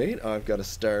alright. I've got a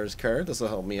Stars card. This will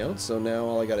help me out. So now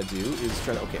all I gotta do is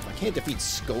try to... Okay, if I can't defeat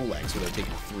Skolax without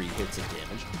taking 3 hits of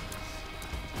damage.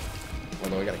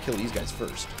 Although I gotta kill these guys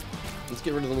first. Let's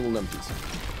get rid of the little numpties.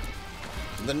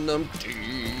 The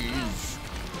numpties!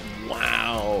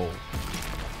 Wow!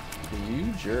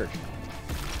 You jerk.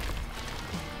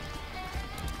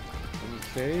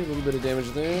 Okay, a little bit of damage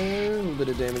there, a little bit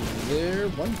of damage there.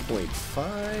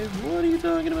 1.5? What are you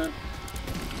talking about?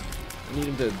 I need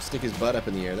him to stick his butt up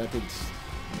in the air. That did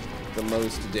the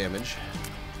most damage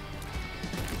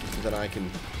that I can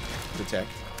detect.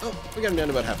 Oh, we got him down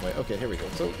to about halfway. Okay, here we go.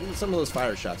 So some of those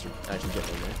fire shots are actually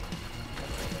getting in there.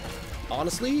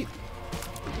 Honestly,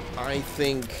 I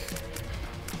think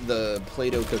the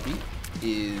Play-Doh cookie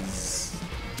is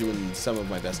doing some of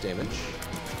my best damage.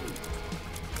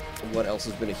 What else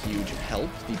has been a huge help?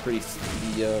 The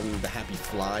Happy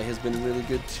Fly has been really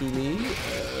good to me.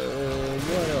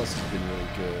 What else has been really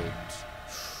good?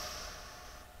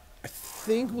 I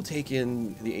think we'll take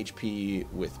in the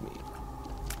HP with me.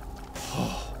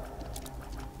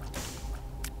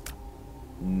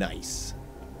 Nice.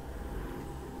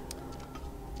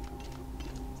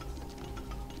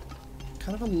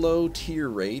 Kind of a low tier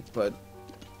rate, but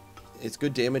it's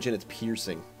good damage and it's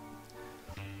piercing.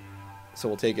 So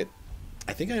we'll take it.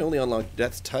 I think I only unlocked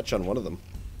Death's Touch on one of them.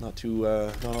 Not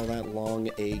all that long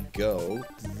ago.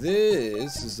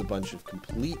 This is a bunch of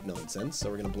complete nonsense, so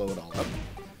we're gonna blow it all up.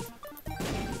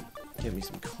 Give me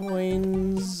some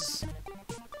coins.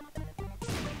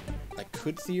 I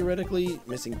could theoretically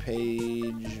missing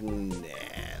page. Nah,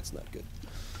 it's not good.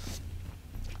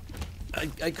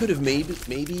 I could have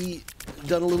maybe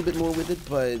done a little bit more with it,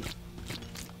 but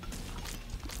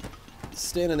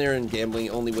standing there and gambling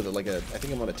only with I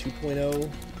think I'm on a 2.0.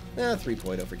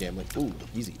 3.0 for gambling. Ooh,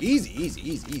 easy.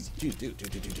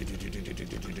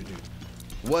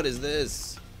 What is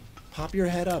this? Pop your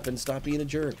head up and stop being a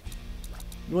jerk.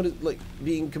 What is,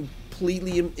 being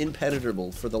completely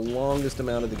impenetrable for the longest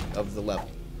amount of the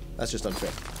level. That's just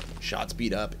unfair. Shot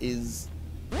speed up is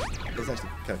actually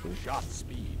kind of cool. Shot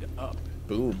speed up.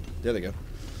 Boom. There they go.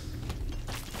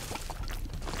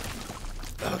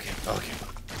 Okay.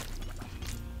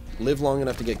 Live long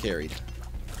enough to get carried.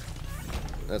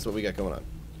 That's what we got going on.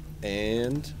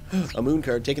 And a moon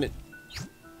card, taking it.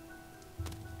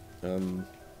 That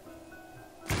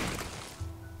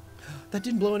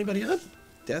didn't blow anybody up?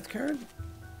 Death card?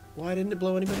 Why didn't it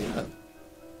blow anybody up?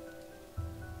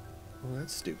 Well,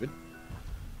 that's stupid.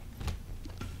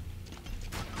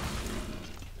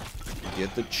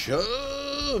 Get the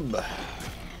chub!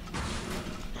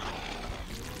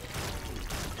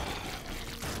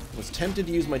 I was tempted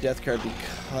to use my death card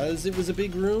because it was a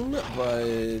big room,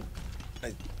 but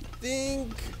I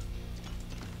think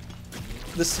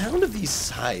the sound of these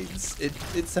sides,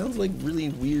 it sounds like really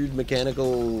weird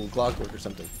mechanical clockwork or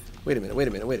something. Wait a minute.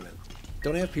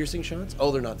 Don't I have piercing shots?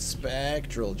 Oh, they're not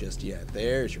spectral just yet.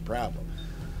 There's your problem.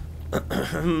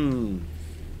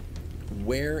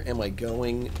 Where am I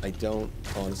going? I don't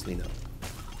honestly know.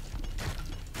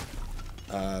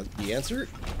 The answer?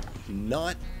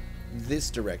 Not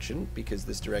this direction, because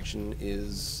this direction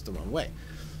is the wrong way.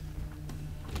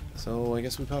 So I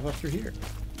guess we pop up through here.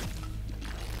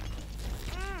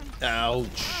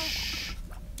 Ouch!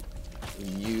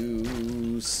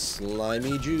 You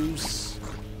slimy juice.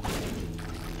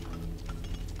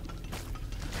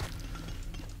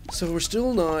 So we're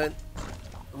still not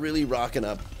really rocking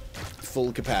up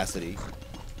full capacity.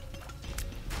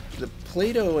 The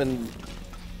Play-Doh and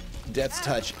Death's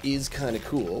Touch is kind of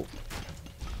cool.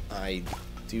 I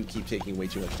do keep taking way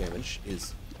too much damage,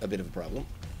 is a bit of a problem.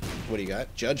 What do you got?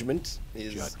 Judgment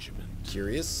is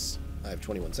curious. I have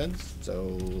 21 cents,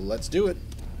 so let's do it.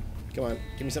 Come on,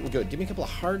 give me something good. Give me a couple of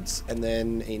hearts, and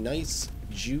then a nice,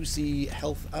 juicy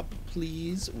health up,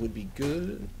 please, would be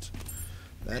good.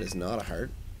 That is not a heart.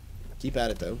 Keep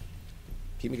at it, though.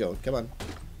 Keep me going. Come on.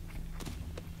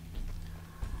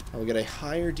 I will get a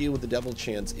higher deal with the devil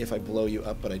chance if I blow you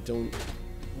up, but I don't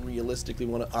realistically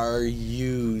want to... Are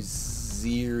you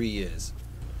serious?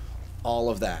 All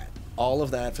of that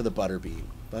for the Butterbean.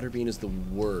 Butterbean is the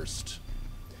worst.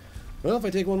 Well, if I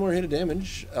take one more hit of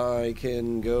damage, I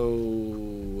can go...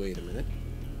 Wait a minute.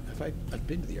 I've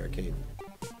been to the arcade.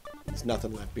 There's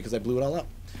nothing left because I blew it all up.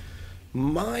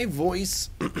 My voice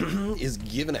is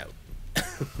giving out.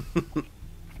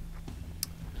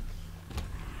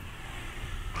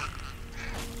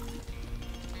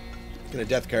 Gonna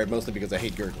death card mostly because I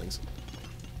hate gurglings.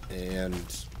 And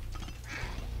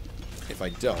if I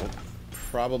don't,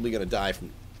 probably going to die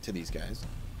to these guys.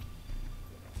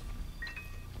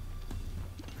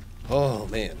 Oh,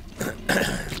 man.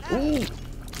 Ooh.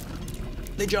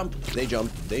 They jump. They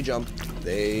jump. They jump.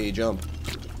 They jump.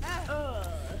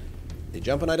 They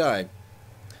jump and I die.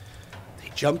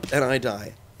 They jump and I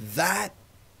die. That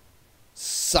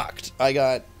sucked.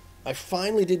 I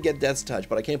finally did get Death's Touch,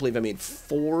 but I can't believe I made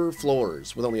 4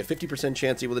 floors with only a 50%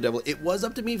 chance to with the devil. It was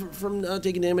up to me from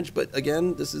taking damage, but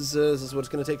again, this is what it's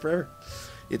going to take forever.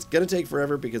 It's going to take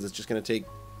forever because it's just going to take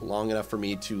long enough for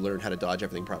me to learn how to dodge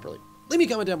everything properly. Leave me a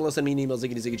comment down below, send me an email,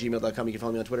 ziggyzig@gmail.com. You can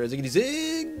follow me on Twitter at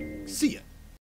ziggyzig. See ya.